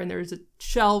further, and there's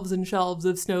shelves and shelves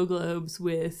of snow globes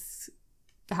with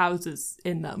houses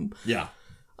in them. Yeah.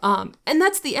 And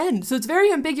that's the end. So it's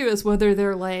very ambiguous whether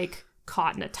they're like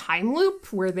caught in a time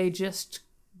loop where they just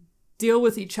deal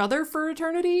with each other for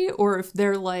eternity, or if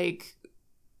they're like,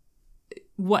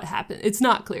 what happened? It's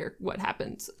not clear what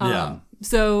happens.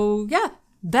 So yeah,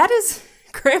 that is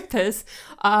Krampus.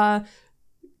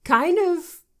 Kind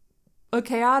of a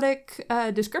chaotic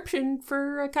description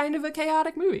for a kind of a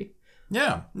chaotic movie.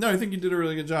 Yeah. No, I think you did a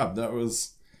really good job. That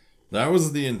was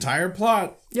the entire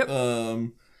plot. Yep.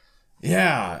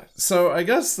 Yeah. So I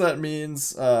guess that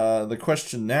means the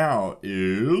question now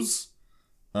is,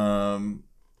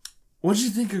 what did you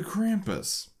think of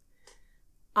Krampus?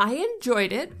 I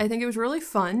enjoyed it. I think it was really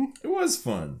fun. It was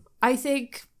fun. I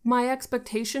think my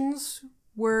expectations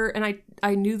were, and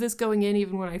I knew this going in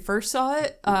even when I first saw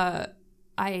it,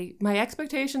 my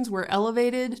expectations were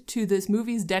elevated to this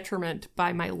movie's detriment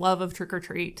by my love of Trick or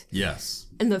Treat. Yes.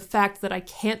 And the fact that I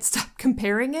can't stop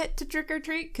comparing it to Trick or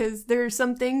Treat, because there are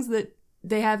some things that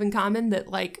they have in common that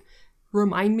like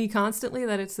remind me constantly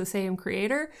that it's the same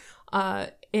creator.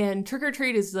 And Trick or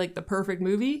Treat is like the perfect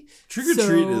movie. Trick or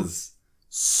Treat is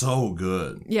so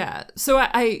good. Yeah. So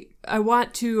I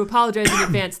want to apologize in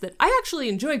advance that I actually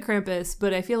enjoyed Krampus,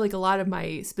 but I feel like a lot of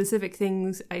my specific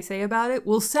things I say about it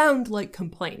will sound like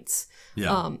complaints.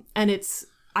 Yeah. And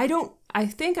I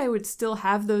think I would still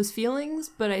have those feelings,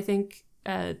 but I think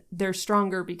they're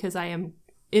stronger because I am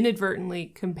inadvertently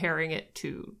comparing it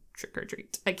to Trick or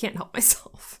Treat. I can't help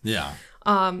myself. Yeah.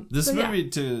 This movie,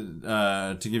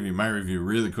 to give you my review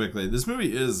really quickly, this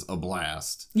movie is a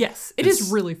blast. Yes, it's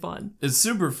is really fun. It's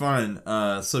super fun.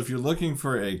 So if you're looking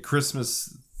for a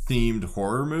Christmas-themed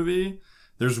horror movie,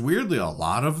 there's weirdly a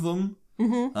lot of them.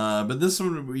 Mm-hmm. But this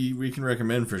one we can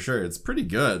recommend for sure. It's pretty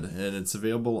good, and it's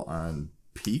available on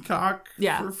Peacock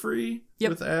for free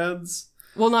with ads.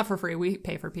 Well, not for free. We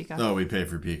pay for Peacock. Oh, we pay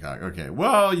for Peacock. Okay.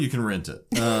 Well, you can rent it.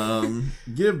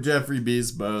 Give Jeffrey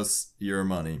Bezos your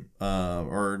money.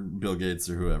 Or Bill Gates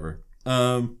or whoever.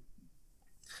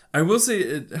 I will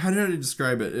say, how did I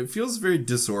describe it? It feels very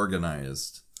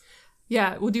disorganized.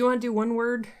 Yeah. Well, do you want to do one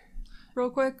word real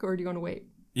quick, or do you want to wait?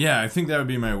 Yeah, I think that would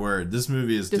be my word. This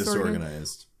movie is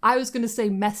disorganized. I was going to say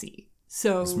messy.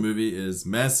 So this movie is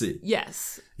messy.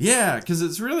 Yes. Yeah, because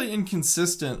it's really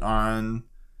inconsistent on...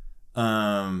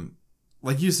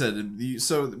 like you said,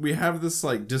 so we have this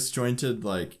like disjointed,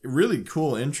 like really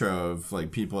cool intro of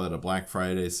like people at a Black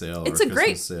Friday sale or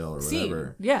Christmas sale or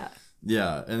whatever. Yeah.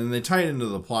 Yeah, and then they tie it into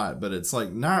the plot, but it's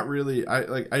like not really.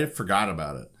 I forgot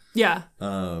about it. Yeah.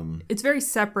 It's very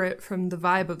separate from the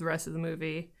vibe of the rest of the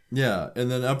movie. Yeah, and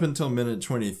then up until minute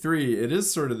 23, it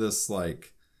is sort of this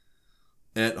like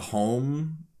at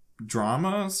home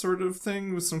drama sort of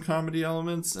thing with some comedy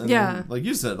elements. And then, like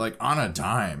you said, like on a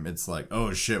dime, it's like,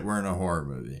 oh shit, we're in a horror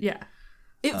movie. Yeah.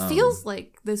 It feels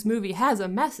like this movie has a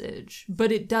message,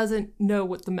 but it doesn't know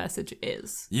what the message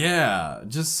is. Yeah.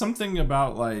 Just something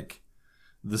about like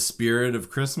the spirit of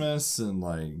Christmas and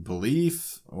like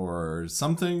belief or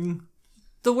something.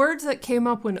 The words that came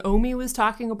up when Omi was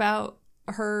talking about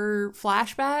her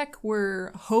flashback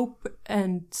were hope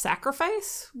and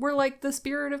sacrifice were like the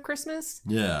spirit of Christmas.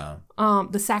 Yeah.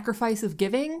 The sacrifice of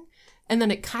giving. And then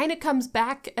it kind of comes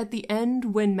back at the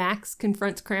end when Max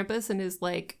confronts Krampus and is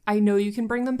like, I know you can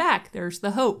bring them back. There's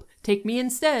the hope. Take me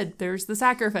instead. There's the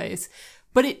sacrifice.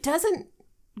 But it doesn't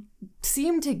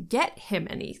seem to get him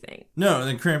anything. No, and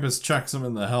then Krampus chucks him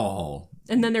in the hellhole.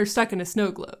 And then they're stuck in a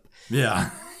snow globe. Yeah.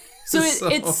 So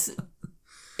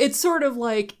it's sort of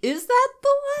like, is that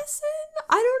the lesson?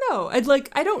 I don't know.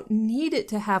 I don't need it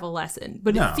to have a lesson,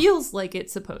 but it feels like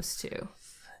it's supposed to.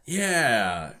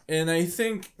 Yeah. And I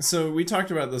think, so we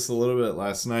talked about this a little bit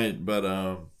last night, but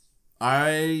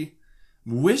I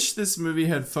wish this movie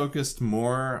had focused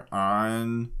more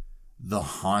on the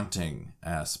haunting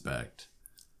aspect.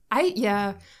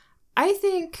 I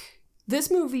think this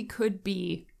movie could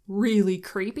be really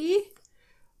creepy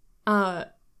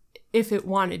if it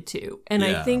wanted to. And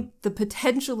I think the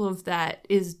potential of that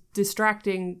is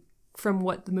distracting from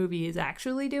what the movie is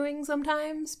actually doing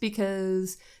sometimes,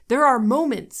 because there are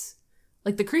moments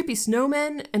like the creepy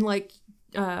snowmen and like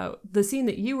the scene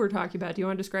that you were talking about. Do you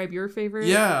want to describe your favorite?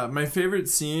 Yeah, my favorite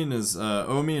scene is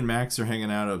Omi and Max are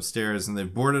hanging out upstairs and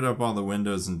they've boarded up all the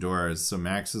windows and doors. So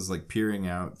Max is like peering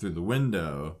out through the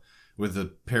window with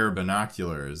a pair of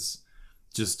binoculars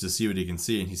just to see what he can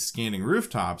see. And he's scanning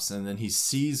rooftops, and then he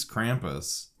sees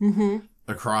Krampus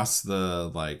across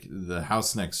the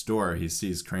house next door. He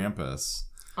sees Krampus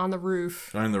on the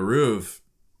roof.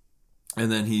 And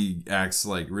then he acts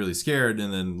like really scared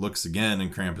and then looks again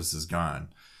and Krampus is gone.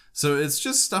 So it's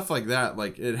just stuff like that.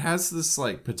 Like it has this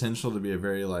like potential to be a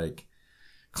very like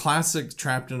classic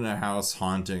trapped in a house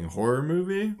haunting horror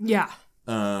movie. Yeah.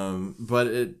 But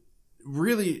it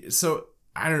really, so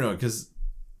I don't know, because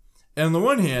on the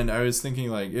one hand I was thinking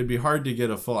like it'd be hard to get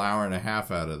a full hour and a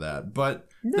half out of that, but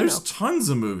there's tons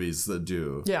of movies that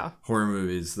do horror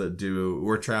movies that do,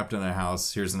 we're trapped in a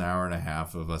house, here's an hour and a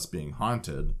half of us being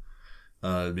haunted.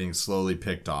 Being slowly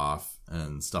picked off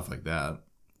and stuff like that.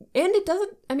 And it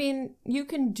doesn't, I mean, you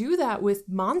can do that with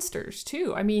monsters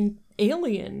too. I mean,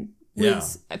 Alien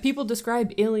was, people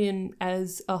describe Alien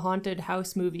as a haunted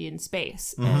house movie in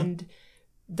space. And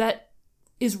that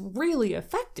is really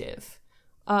effective.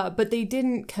 But they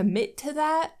didn't commit to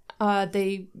that.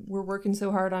 They were working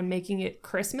so hard on making it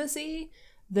Christmassy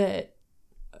that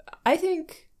I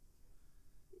think...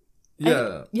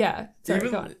 Sorry,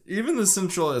 go on. Even the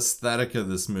central aesthetic of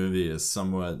this movie is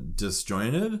somewhat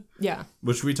disjointed. Yeah.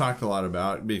 Which we talked a lot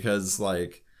about, because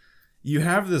like you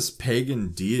have this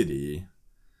pagan deity,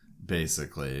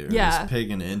 basically. Or this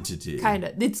pagan entity. Kind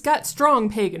of. It's got strong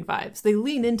pagan vibes. They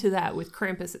lean into that with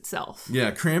Krampus itself.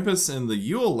 Yeah, Krampus and the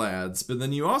Yule Lads, but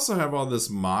then you also have all this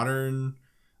modern,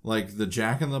 like the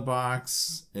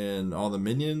Jack-in-the-Box and all the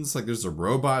minions. Like there's a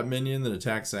robot minion that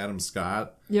attacks Adam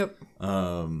Scott. Yep.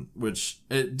 Which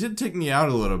it did take me out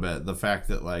a little bit. The fact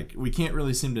that like we can't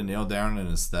really seem to nail down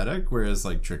an aesthetic, whereas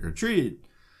like Trick or Treat,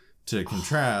 to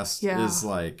contrast, is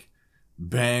like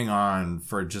bang on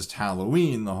for just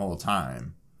Halloween the whole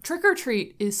time. Trick or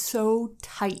Treat is so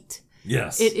tight.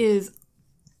 Yes. It is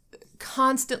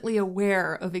constantly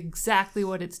aware of exactly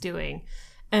what it's doing.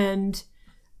 And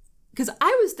because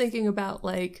I was thinking about,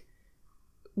 like,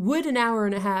 would an hour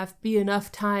and a half be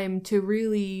enough time to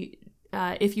really,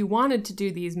 if you wanted to do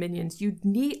these minions,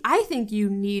 I think you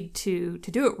need to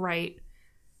do it right,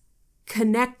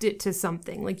 connect it to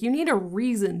something. Like, you need a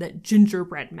reason that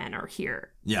gingerbread men are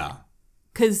here. Yeah.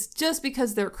 Because just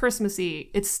because they're Christmassy,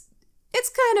 it's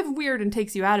kind of weird and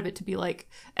takes you out of it to be like,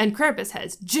 and Krampus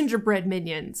has gingerbread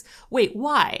minions. Wait,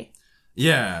 why?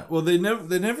 Yeah, well, they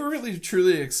never really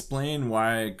truly explain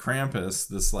why Krampus,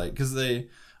 this like, because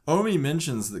Omi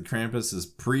mentions that Krampus is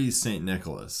pre-Saint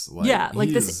Nicholas. Like, like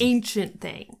this ancient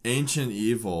thing. Ancient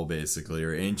evil, basically,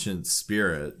 or ancient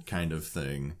spirit kind of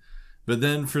thing. But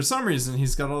then for some reason,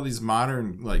 he's got all these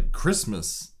modern, like,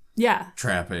 Christmas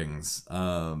trappings.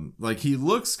 Like, he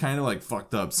looks kind of like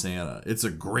fucked up Santa. It's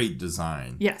a great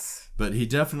design. Yes. But he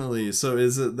definitely, so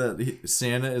is it that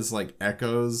Santa is like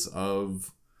echoes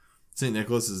of... St.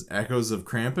 Nicholas is echoes of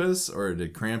Krampus, or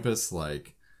did Krampus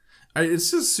like...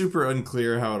 it's just super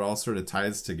unclear how it all sort of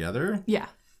ties together. Yeah.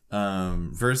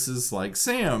 Versus like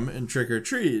Sam in Trick or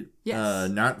Treat. Yes.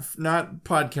 Not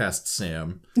podcast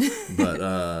Sam,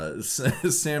 but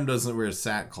Sam doesn't wear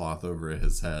sackcloth over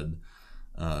his head,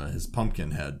 his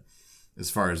pumpkin head,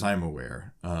 as far as I'm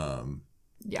aware.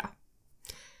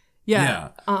 Yeah.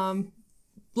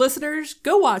 Listeners,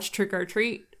 go watch Trick or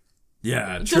Treat.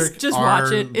 Yeah, just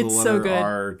watch it. It's so good.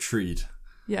 R treat.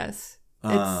 Yes.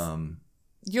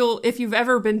 If you've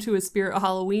ever been to a Spirit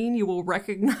Halloween, you will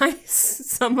recognize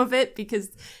some of it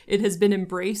because it has been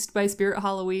embraced by Spirit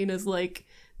Halloween as like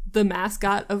the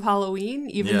mascot of Halloween,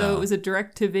 even though it was a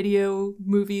direct-to-video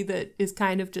movie that is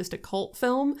kind of just a cult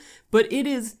film. But it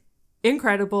is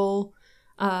incredible.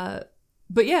 But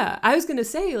yeah, I was gonna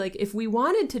say, like, if we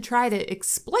wanted to try to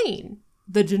explain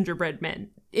the gingerbread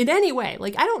men in any way,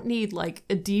 like, I don't need like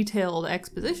a detailed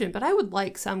exposition, but I would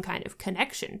like some kind of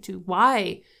connection to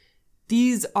why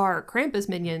these are Krampus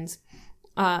minions.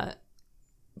 I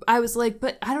was like,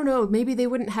 but I don't know, maybe they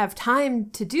wouldn't have time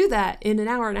to do that in an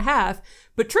hour and a half.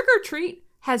 But Trick or Treat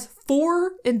has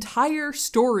 4 entire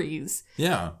stories.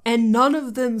 Yeah. And none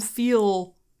of them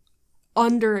feel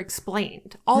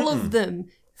underexplained. All of them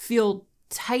feel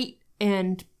tight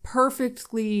and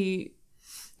perfectly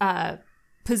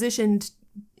positioned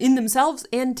in themselves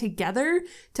and together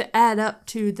to add up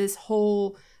to this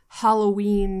whole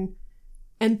Halloween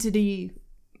entity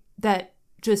that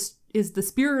just is the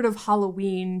spirit of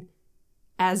Halloween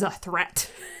as a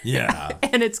threat. Yeah.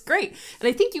 And it's great. And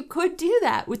I think you could do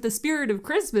that with the spirit of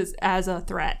Christmas as a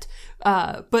threat.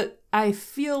 But I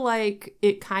feel like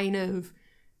it kind of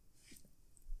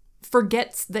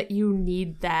forgets that you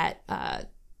need that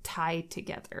tied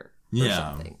together or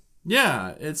something.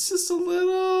 Yeah, it's just a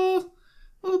little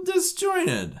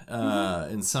disjointed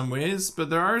in some ways,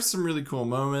 but there are some really cool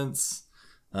moments.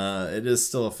 It is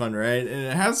still a fun ride, and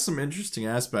it has some interesting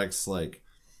aspects, like,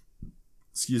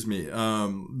 excuse me,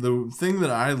 the thing that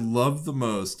I love the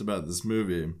most about this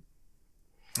movie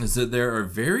is that there are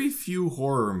very few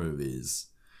horror movies,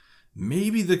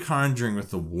 maybe The Conjuring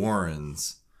with the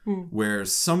Warrens, where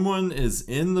someone is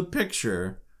in the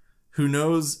picture who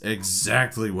knows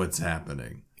exactly what's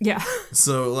happening. Yeah.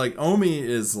 So, like, Omi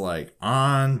is, like,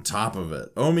 on top of it.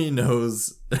 Omi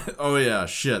knows, oh yeah,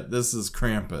 shit, this is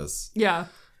Krampus. Yeah.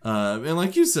 And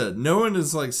like you said, no one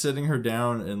is, like, sitting her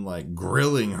down and, like,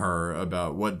 grilling her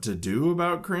about what to do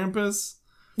about Krampus.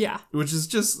 Yeah. Which is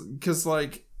just, because,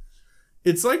 like,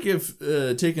 it's like if,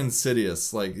 take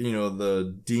Insidious, like, you know,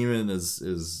 the demon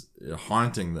is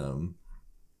haunting them,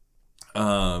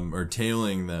 or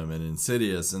tailing them in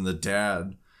Insidious, and the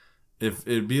dad... If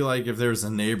it'd be like if there's a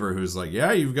neighbor who's like,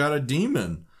 yeah, you've got a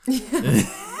demon. and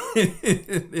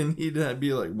he'd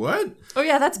be like, what? Oh,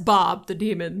 yeah, that's Bob, the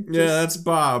demon. Yeah, that's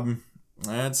Bob.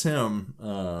 That's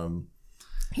him.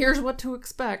 Here's what to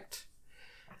expect.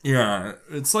 Yeah,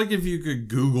 it's like if you could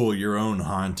Google your own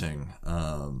haunting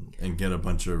and get a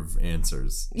bunch of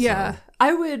answers. Yeah, so.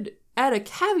 I would add a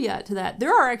caveat to that.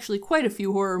 There are actually quite a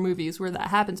few horror movies where that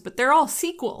happens, but they're all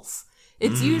sequels.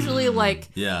 It's usually like,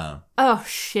 oh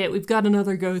shit, we've got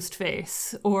another ghost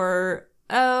face. Or,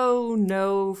 oh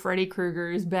no, Freddy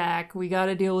Krueger is back. We got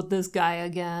to deal with this guy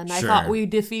again. Sure. I thought we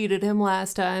defeated him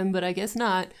last time, but I guess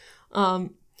not.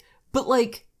 But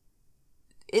like,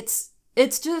 it's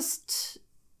just,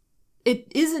 it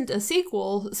isn't a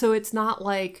sequel, so it's not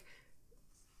like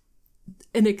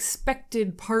an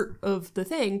expected part of the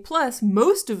thing. Plus,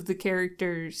 most of the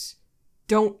characters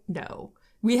don't know.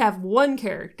 We have one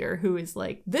character who is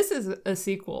like, this is a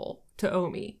sequel to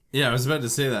Omi. Yeah, I was about to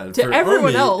say that. To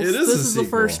everyone else, this is the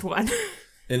first one.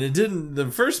 And it didn't, the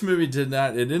first movie did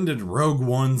not, it ended Rogue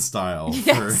One style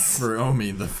for Omi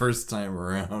the first time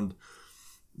around.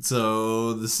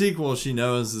 So the sequel, she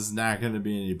knows, is not going to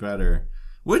be any better.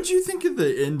 What'd you think of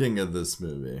the ending of this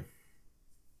movie?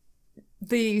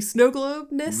 The snow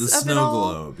globe-ness of it all? The snow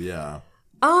globe, yeah.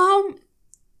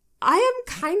 I am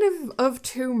kind of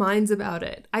two minds about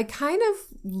it. I kind of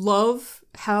love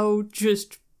how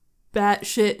just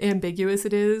batshit ambiguous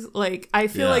it is. Like, I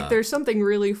feel like there's something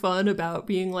really fun about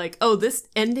being like, oh, this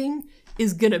ending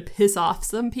is gonna piss off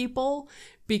some people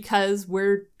because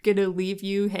we're gonna leave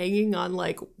you hanging on,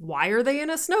 like, why are they in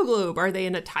a snow globe? Are they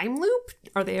in a time loop?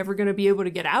 Are they ever gonna be able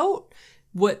to get out?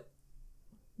 What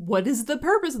is the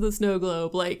purpose of the snow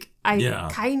globe? Like, I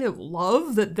kind of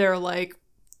love that they're like,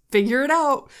 figure it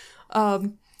out.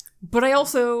 But I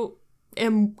also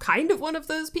am kind of one of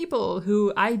those people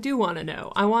who I do want to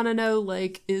know. I want to know,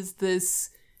 like, is this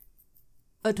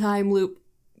a time loop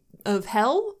of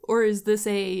hell? Or is this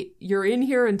you're in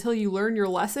here until you learn your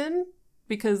lesson?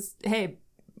 Because, hey,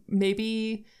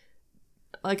 maybe,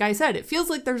 like I said, it feels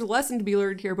like there's a lesson to be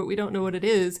learned here, but we don't know what it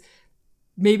is.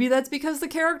 Maybe that's because the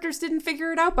characters didn't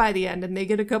figure it out by the end and they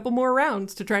get a couple more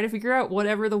rounds to try to figure out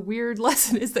whatever the weird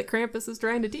lesson is that Krampus is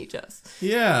trying to teach us.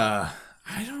 Yeah,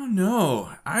 I don't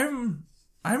know. I'm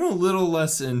a little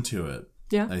less into it.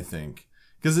 Yeah. I think.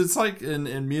 Because it's like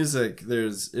in music,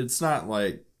 it's not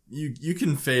like you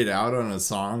can fade out on a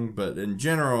song, but in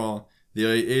general, the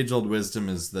age-old wisdom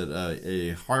is that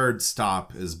a hard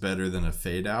stop is better than a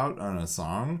fade out on a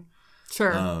song.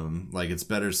 Sure. Like, it's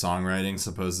better songwriting,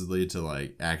 supposedly, to,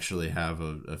 like, actually have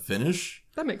a finish.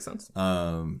 That makes sense.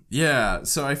 Yeah,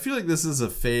 so I feel like this is a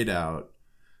fade out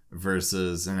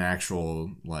versus an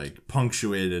actual, like,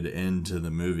 punctuated end to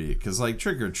the movie. Because, like,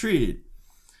 Trick or Treat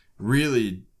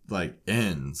really, like,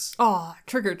 ends. Oh,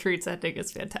 Trick or Treat's ending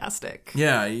is fantastic.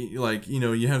 Yeah, like, you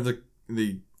know, you have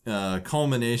the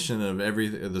culmination of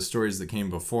the stories that came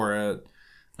before it.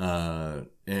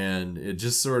 And it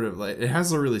just sort of like, it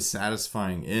has a really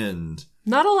satisfying end.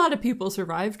 Not a lot of people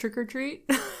survive Trick or Treat.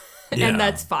 And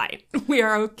that's fine. We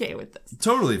are okay with this.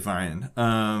 Totally fine.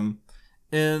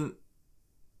 And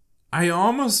I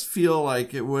almost feel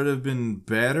like it would have been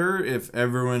better if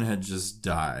everyone had just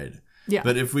died. Yeah.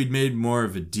 But if we'd made more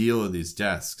of a deal of these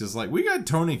deaths, because like we got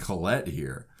Toni Collette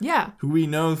here, Yeah. who we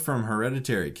know from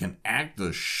Hereditary can act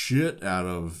the shit out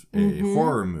of a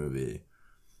horror movie.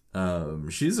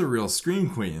 She's a real scream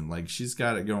queen. Like, she's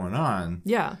got it going on.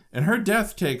 Yeah. And her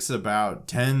death takes about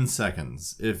 10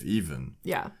 seconds, if even.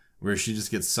 Yeah. Where she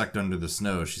just gets sucked under the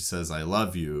snow. She says, "I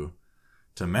love you,"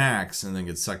 to Max, and then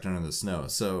gets sucked under the snow.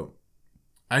 So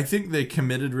I think they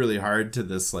committed really hard to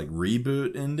this, like,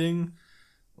 reboot ending.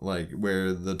 Like,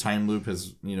 where the time loop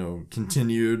has, you know,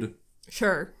 continued.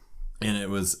 Sure. And it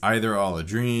was either all a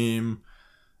dream.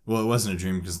 Well, it wasn't a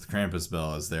dream because the Krampus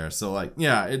bell is there. So, like,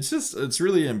 yeah, it's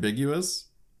really ambiguous.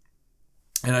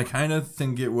 And I kind of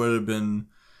think it would have been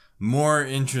more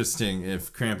interesting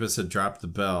if Krampus had dropped the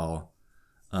bell,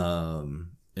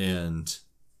 and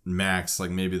Max,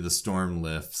 like, maybe the storm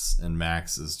lifts and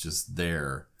Max is just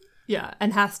there. Yeah,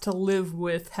 and has to live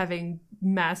with having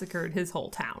massacred his whole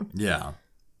town. Yeah.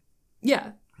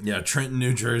 Yeah. Yeah, Trenton,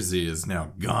 New Jersey is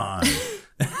now gone.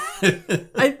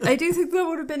 I do think that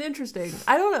would have been interesting.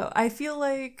 I don't know. I feel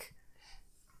like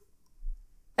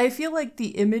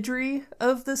the imagery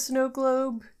of the snow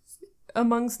globe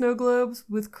among snow globes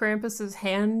with Krampus's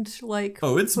hand, like,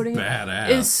 it's badass.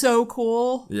 is so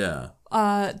cool. Yeah.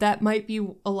 That might be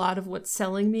a lot of what's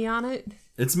selling me on it.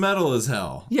 It's metal as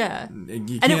hell. Yeah. And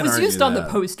it was used on the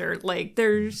poster. Like,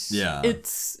 Yeah.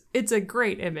 It's a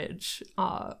great image.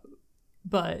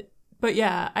 But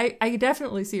yeah, I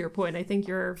definitely see your point. I think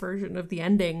your version of the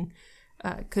ending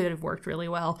could have worked really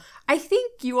well. I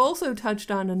think you also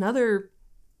touched on another,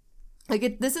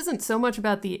 like, this isn't so much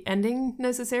about the ending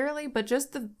necessarily, but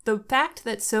just the fact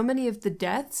that so many of the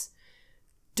deaths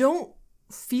don't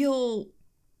feel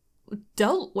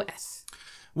dealt with.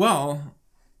 Well,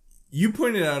 you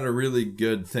pointed out a really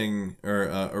good thing, or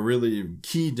a really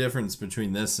key difference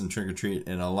between this and Trick or Treat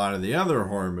and a lot of the other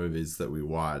horror movies that we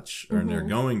watch, or are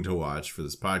going to watch for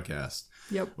this podcast.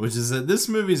 Yep. Which is that this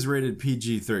movie's rated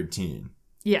PG-13.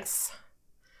 Yes.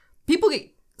 People get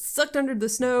sucked under the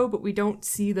snow, but we don't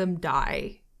see them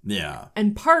die. Yeah.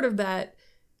 And part of that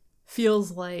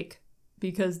feels like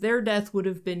because their death would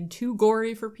have been too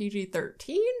gory for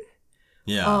PG-13.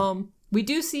 Yeah. We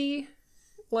do see,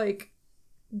 like,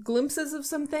 glimpses of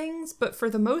some things, but for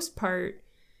the most part,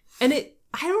 and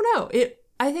I don't know,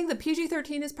 I think the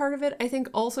PG-13 is part of it. I think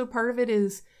also part of it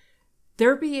is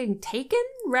they're being taken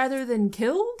rather than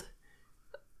killed.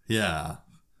 Yeah.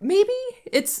 Maybe.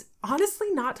 It's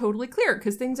honestly not totally clear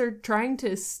because things are trying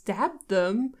to stab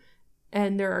them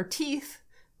and there are teeth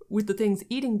with the things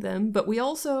eating them, but we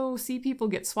also see people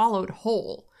get swallowed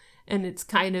whole, and it's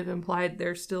kind of implied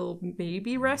they're still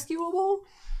maybe rescuable.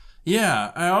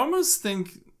 Yeah, I almost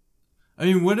think, I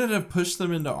mean, would it have pushed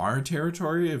them into our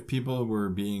territory if people were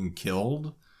being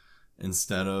killed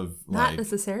instead of, like, Not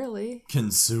necessarily.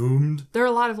 Consumed? There are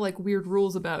a lot of, like, weird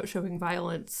rules about showing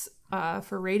violence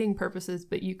for rating purposes,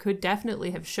 but you could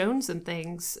definitely have shown some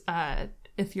things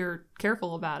if you're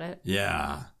careful about it.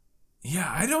 Yeah.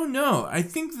 Yeah, I don't know. I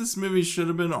think this movie should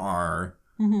have been R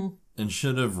and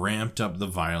should have ramped up the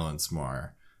violence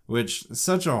more. Which,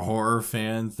 such a horror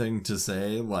fan thing to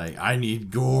say, like, I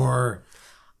need gore.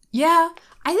 Yeah,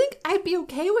 I think I'd be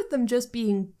okay with them just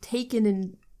being taken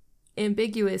and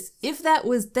ambiguous if that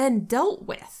was then dealt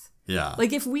with. Yeah.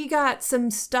 Like, if we got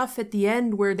some stuff at the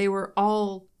end where they were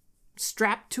all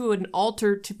strapped to an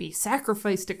altar to be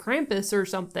sacrificed to Krampus or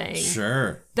something.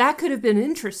 Sure. That could have been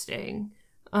interesting.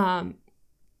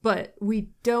 But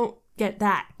we don't get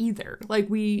that either. Like,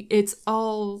 it's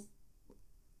all...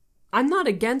 I'm not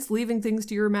against leaving things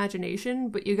to your imagination,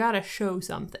 but you gotta show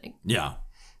something. Yeah.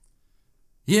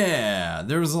 Yeah,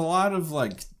 there was a lot of,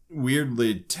 like,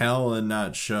 weirdly tell and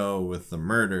not show with the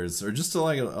murders, or just a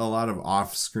lot of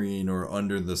off-screen or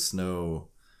under the snow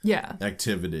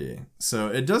activity. So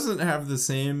it doesn't have the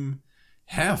same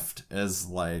heft as,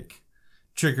 like,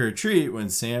 Trick or Treat when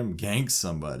Sam ganks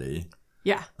somebody.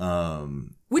 Yeah.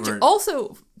 Which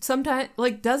also sometimes,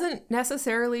 like, doesn't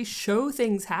necessarily show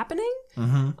things happening.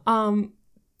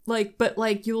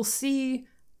 But you'll see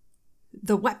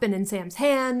the weapon in Sam's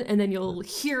hand, and then you'll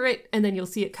hear it, and then you'll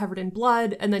see it covered in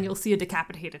blood, and then you'll see a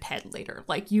decapitated head later.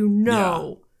 Like,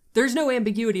 there's no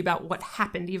ambiguity about what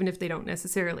happened, even if they don't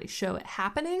necessarily show it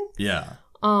happening. Yeah.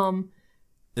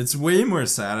 It's way more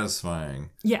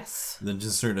satisfying. Yes. Than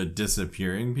just sort of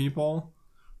disappearing people.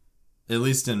 At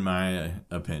least in my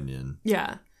opinion.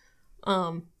 Yeah.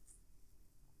 So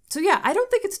yeah, I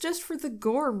don't think it's just for the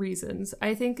gore reasons.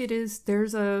 I think it is,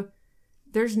 there's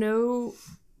no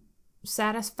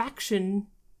satisfaction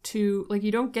to, like,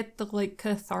 you don't get the, like,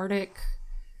 cathartic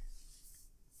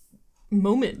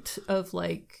moment of,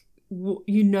 like,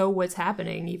 you know what's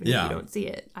happening even if Yeah. you don't see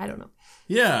it. I don't know.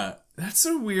 Yeah, that's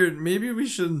so weird. Maybe we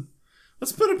should...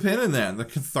 Let's put a pin in that. The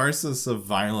catharsis of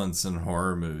violence in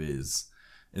horror movies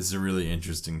is a really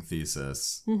interesting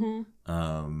thesis.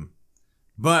 Mm-hmm.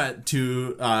 But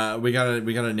we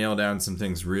gotta nail down some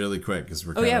things really quick because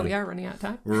we're we are running out of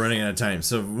time. We're running out of time.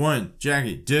 So one,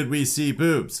 Jackie, did we see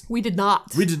boobs? We did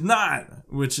not. We did not,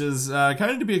 which is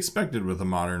kind of to be expected with a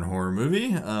modern horror movie.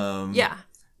 Yeah.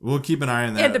 We'll keep an eye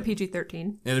on that. And a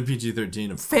PG-13. And a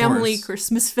PG-13, of Family course.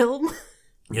 Christmas film.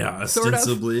 Yeah, Sort of.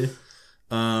 ostensibly.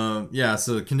 Yeah,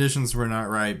 so the conditions were not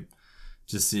right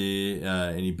to see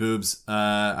any boobs.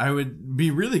 I would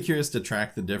be really curious to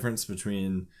track the difference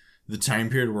between the time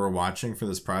period we're watching for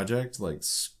this project, like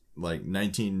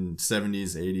 1970s,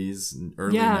 80s, and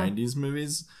early 90s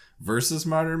movies versus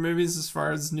modern movies as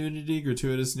far as nudity,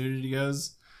 gratuitous nudity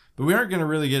goes. But we aren't going to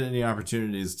really get any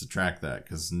opportunities to track that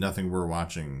because nothing we're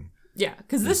watching. Yeah,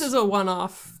 because this is a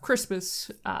one-off Christmas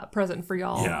present for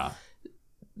y'all. Yeah.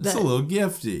 It's a little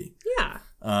gifty. Yeah.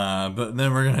 But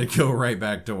then we're going to go right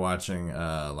back to watching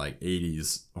like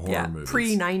 80s horror movies.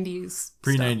 Pre-90s.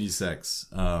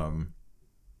 Pre-96.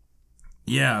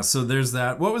 Yeah, so there's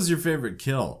that. What was your favorite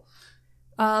kill?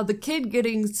 The kid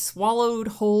getting swallowed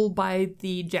whole by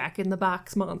the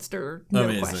Jack-in-the-Box monster. No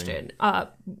Amazing. question.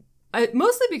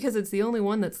 Mostly because it's the only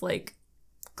one that's, like,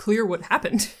 clear what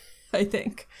happened, I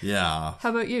think. Yeah.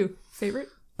 How about you? Favorite?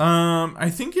 I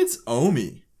think it's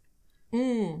Omi.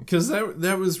 Because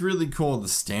that was really cool, the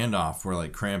standoff where,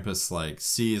 like, Krampus, like,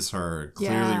 sees her,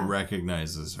 clearly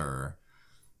recognizes her,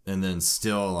 and then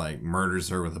still, like, murders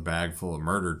her with a bag full of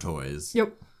murder toys.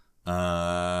 Yep.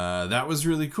 That was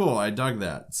really cool. I dug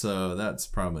that. So that's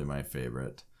probably my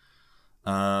favorite.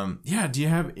 Yeah, do you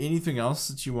have anything else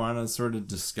that you want to sort of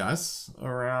discuss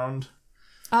around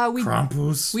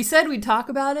Krampus? We said we'd talk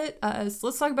about it. So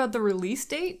let's talk about the release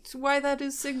date, why that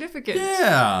is significant.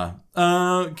 Yeah,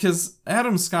 because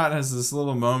Adam Scott has this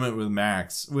little moment with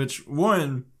Max, which,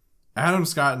 one, Adam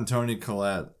Scott and Toni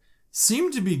Collette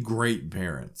seem to be great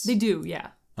parents. They do, yeah.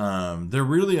 They're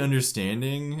really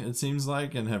understanding, it seems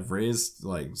like, and have raised,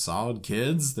 like, solid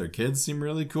kids. Their kids seem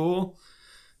really cool.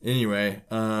 Anyway,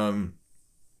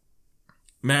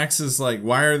 Max is like,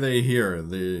 why are they here?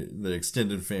 The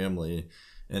extended family.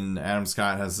 And Adam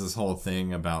Scott has this whole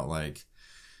thing about, like,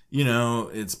 you know,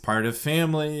 it's part of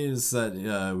families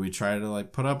that we try to,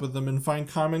 like, put up with them and find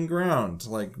common ground.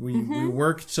 Like, we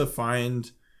work to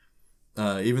find,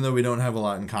 even though we don't have a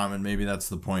lot in common, maybe that's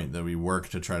the point, that we work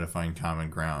to try to find common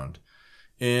ground.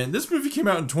 And this movie came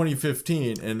out in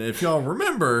 2015, and if y'all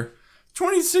remember,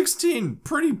 2016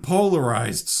 pretty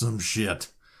polarized some shit.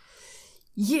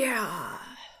 Yeah.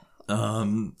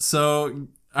 So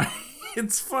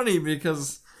it's funny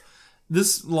because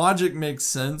this logic makes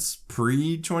sense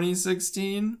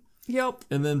pre-2016. Yep.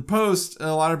 And then post,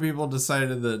 a lot of people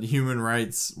decided that human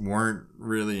rights weren't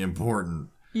really important.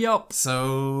 Yep.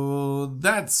 So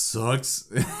that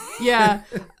sucks. Yeah.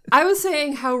 I was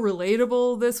saying how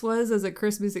relatable this was as a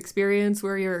Christmas experience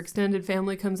where your extended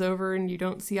family comes over and you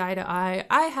don't see eye to eye.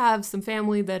 I have some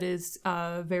family that is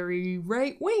very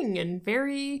right-wing and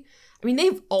very... I mean,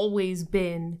 they've always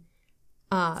been...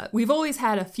 we've always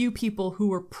had a few people who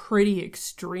were pretty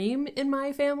extreme in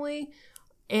my family.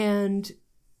 And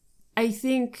I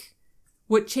think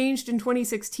what changed in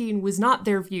 2016 was not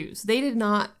their views. They did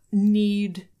not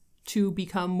need to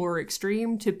become more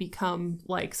extreme to become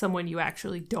like someone you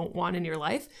actually don't want in your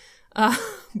life.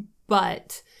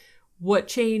 But what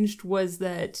changed was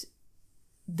that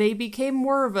they became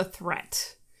more of a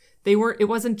threat. It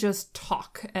wasn't just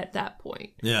talk at that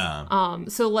point. Yeah.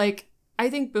 So like, I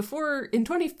think before in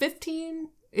 2015,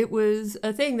 it was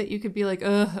a thing that you could be like,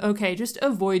 okay, just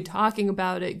avoid talking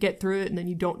about it, get through it, and then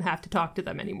you don't have to talk to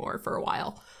them anymore for a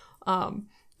while. And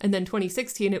then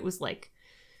 2016, it was like,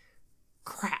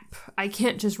 crap, I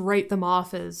can't just write them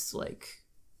off as like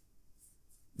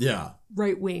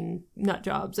right-wing nut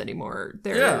jobs anymore.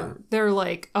 They're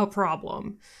like a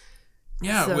problem.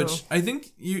 Yeah, So, which I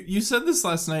think you said this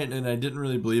last night and I didn't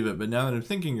really believe it, but now that I'm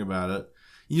thinking about it,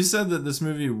 you said that this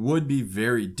movie would be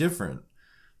very different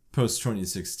post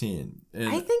 2016. And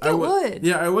I think it would.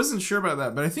 Yeah, I wasn't sure about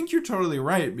that, but I think you're totally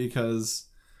right because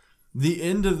the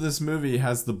end of this movie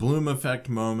has the Bloom effect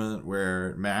moment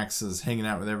where Max is hanging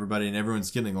out with everybody and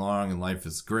everyone's getting along and life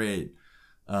is great.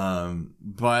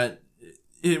 But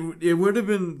it would have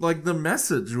been like the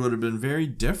message would have been very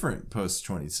different post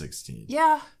 2016.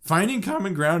 Yeah. Finding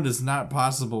common ground is not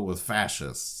possible with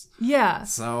fascists. Yeah.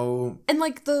 So, and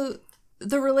like the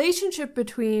relationship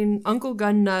between Uncle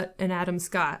Gunnut and Adam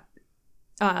Scott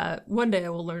One day I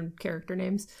will learn character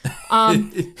names.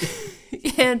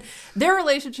 And their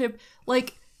relationship,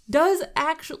 like, does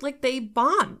actually, like, they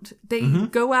bond. They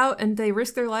go out and they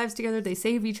risk their lives together. They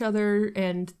save each other,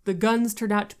 and the guns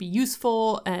turn out to be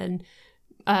useful, and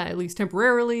at least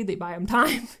temporarily, they buy them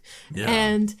time. Yeah.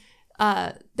 And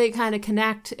they kind of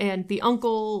connect, and the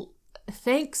uncle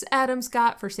thanks Adam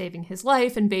Scott for saving his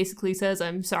life and basically says,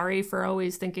 I'm sorry for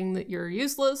always thinking that you're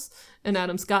useless. And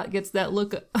Adam Scott gets that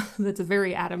look that's a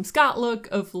very Adam Scott look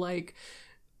of like,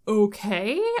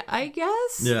 okay, I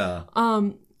guess. Yeah.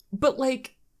 But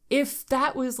like, if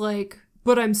that was like,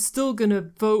 but I'm still gonna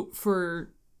vote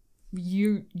for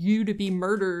you to be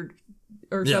murdered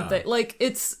or something, like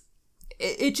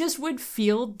it just would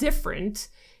feel different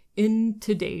in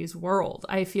today's world.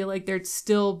 I feel like there'd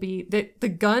still be that the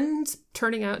guns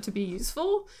turning out to be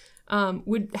useful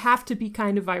would have to be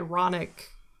kind of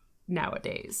ironic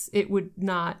nowadays. It would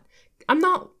not. I'm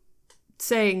not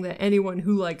saying that anyone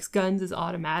who likes guns is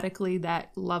automatically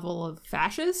that level of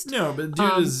fascist. No, but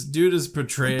dude is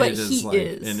portrayed as like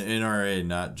an NRA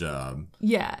nut job.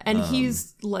 Yeah, and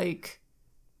he's like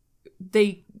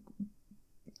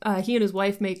he and his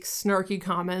wife make snarky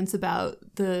comments about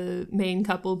the main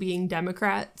couple being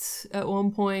Democrats at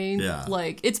one point. Yeah.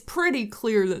 Like, it's pretty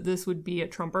clear that this would be a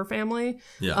Trumper family.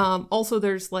 Yeah. Also,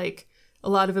 there's, like, a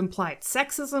lot of implied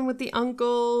sexism with the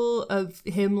uncle, of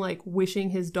him, like, wishing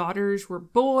his daughters were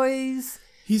boys.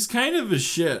 He's kind of a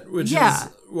shit, which is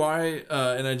why,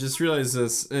 and I just realized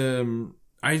this,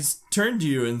 I turned to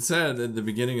you and said at the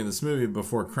beginning of this movie,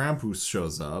 before Krampus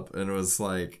shows up, and it was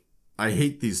like, I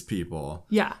hate these people.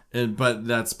 Yeah. But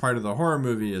that's part of the horror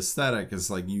movie aesthetic,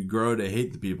 is like you grow to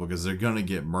hate the people because they're going to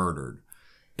get murdered.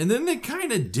 And then they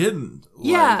kind of didn't.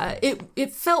 Yeah,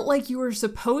 it felt like you were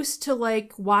supposed to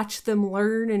like watch them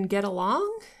learn and get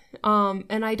along.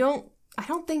 And I don't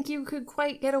think you could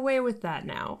quite get away with that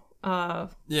now.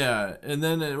 Yeah, and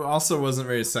then it also wasn't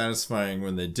very satisfying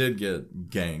when they did get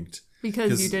ganked.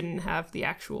 Because you didn't have the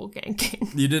actual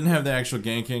ganking. You didn't have the actual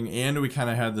ganking, and we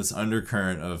kind of had this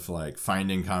undercurrent of, like,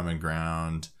 finding common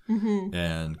ground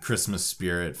and Christmas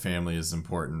spirit, family is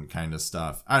important kind of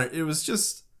stuff. It was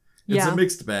just, it's a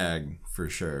mixed bag, for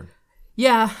sure.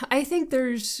 Yeah, I think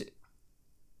there is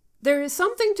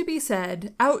something to be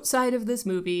said outside of this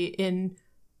movie in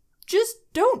just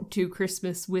don't do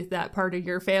Christmas with that part of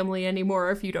your family anymore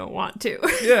if you don't want to.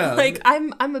 Yeah. Like,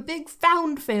 I'm a big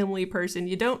found family person.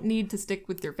 You don't need to stick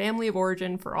with your family of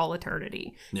origin for all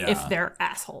eternity if they're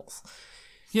assholes.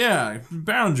 Yeah,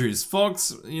 boundaries,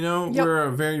 folks. You know, we're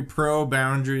a very pro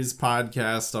boundaries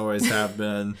podcast, always have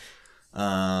been.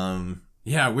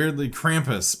 Yeah, weirdly,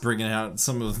 Krampus bringing out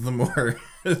some of the more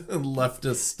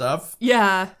leftist stuff.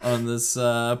 Yeah. On this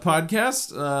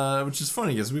podcast, which is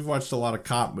funny because we've watched a lot of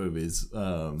cop movies.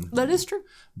 That is true.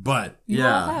 But you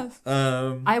all have.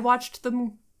 I watched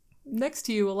them next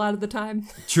to you a lot of the time.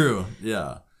 True.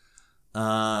 Yeah.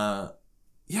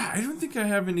 Yeah, I don't think I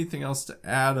have anything else to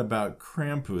add about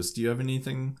Krampus. Do you have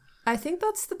anything? I think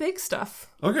that's the big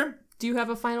stuff. Okay. Do you have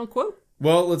a final quote?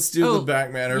 Well, let's do the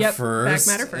back matter first.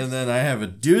 Back matter first. And then I have a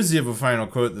doozy of a final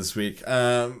quote this week.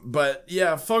 But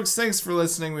yeah, folks, thanks for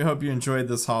listening. We hope you enjoyed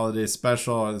this holiday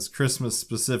special, this Christmas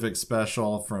specific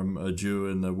special from A Jew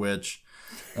and the Witch.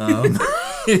 And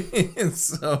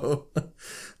so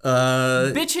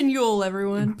Bitch and Yule,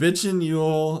 everyone. Bitch and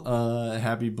Yule,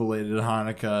 happy belated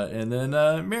Hanukkah, and then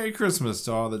Merry Christmas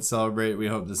to all that celebrate. We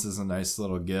hope this is a nice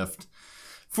little gift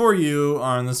for you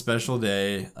on the special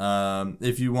day.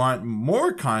 If you want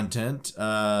more content,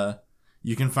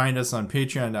 you can find us on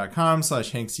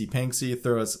patreon.com/Hanksy Panksy.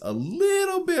 Throw us a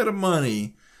little bit of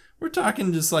money. We're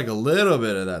talking just like a little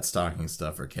bit of that stocking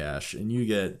stuffer cash, and you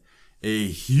get a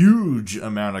huge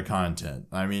amount of content.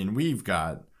 I mean, we've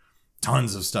got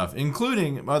tons of stuff,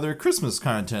 including other Christmas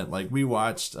content. Like we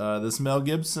watched this Mel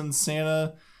Gibson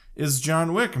Santa is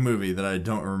John Wick movie that I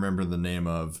don't remember the name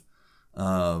of.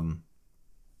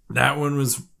 That one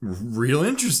was real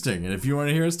interesting. And if you want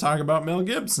to hear us talk about Mel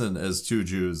Gibson as two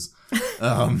Jews,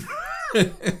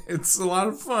 it's a lot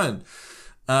of fun.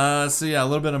 So yeah, a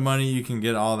little bit of money, you can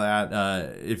get all that.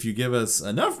 If you give us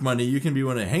enough money, you can be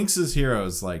one of Hanks's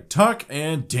heroes like Tuck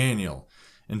and Daniel.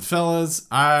 And fellas,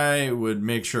 I would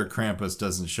make sure Krampus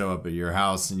doesn't show up at your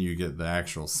house and you get the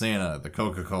actual Santa, the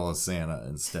Coca-Cola Santa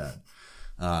instead.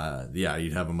 Yeah,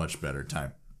 you'd have a much better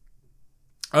time.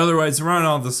 Otherwise, we're on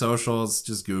all the socials.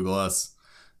 Just Google us.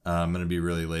 I'm going to be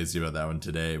really lazy about that one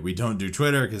today. We don't do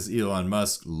Twitter because Elon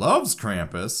Musk loves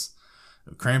Krampus.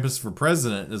 Krampus for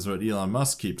president is what Elon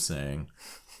Musk keeps saying.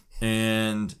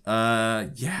 And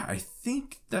yeah, I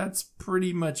think that's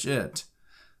pretty much it.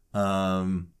 Yeah,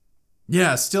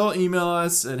 Yeah, still email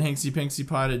us at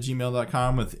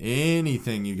hanksypanksypod@gmail.com with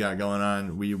anything you got going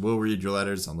on. We will read your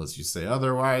letters unless you say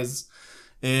otherwise.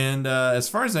 And as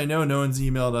far as I know, no one's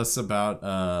emailed us about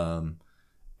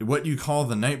what you call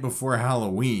the night before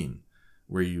Halloween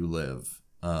where you live.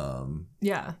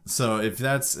 Yeah. So if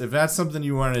that's something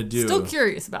you want to do, Still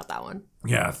curious about that one.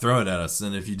 yeah, throw it at us.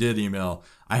 And if you did email,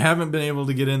 I haven't been able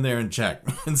to get in there and check.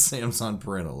 And Sam's on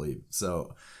parental leave,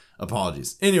 so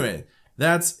apologies. Anyway,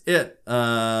 that's it.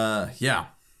 Yeah.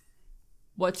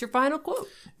 What's your final quote?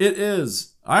 It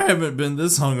is, I haven't been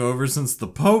this hungover since the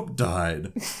Pope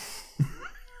died.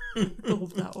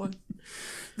 Love that one.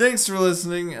 Thanks for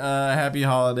listening. Happy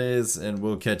holidays, and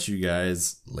we'll catch you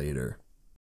guys later.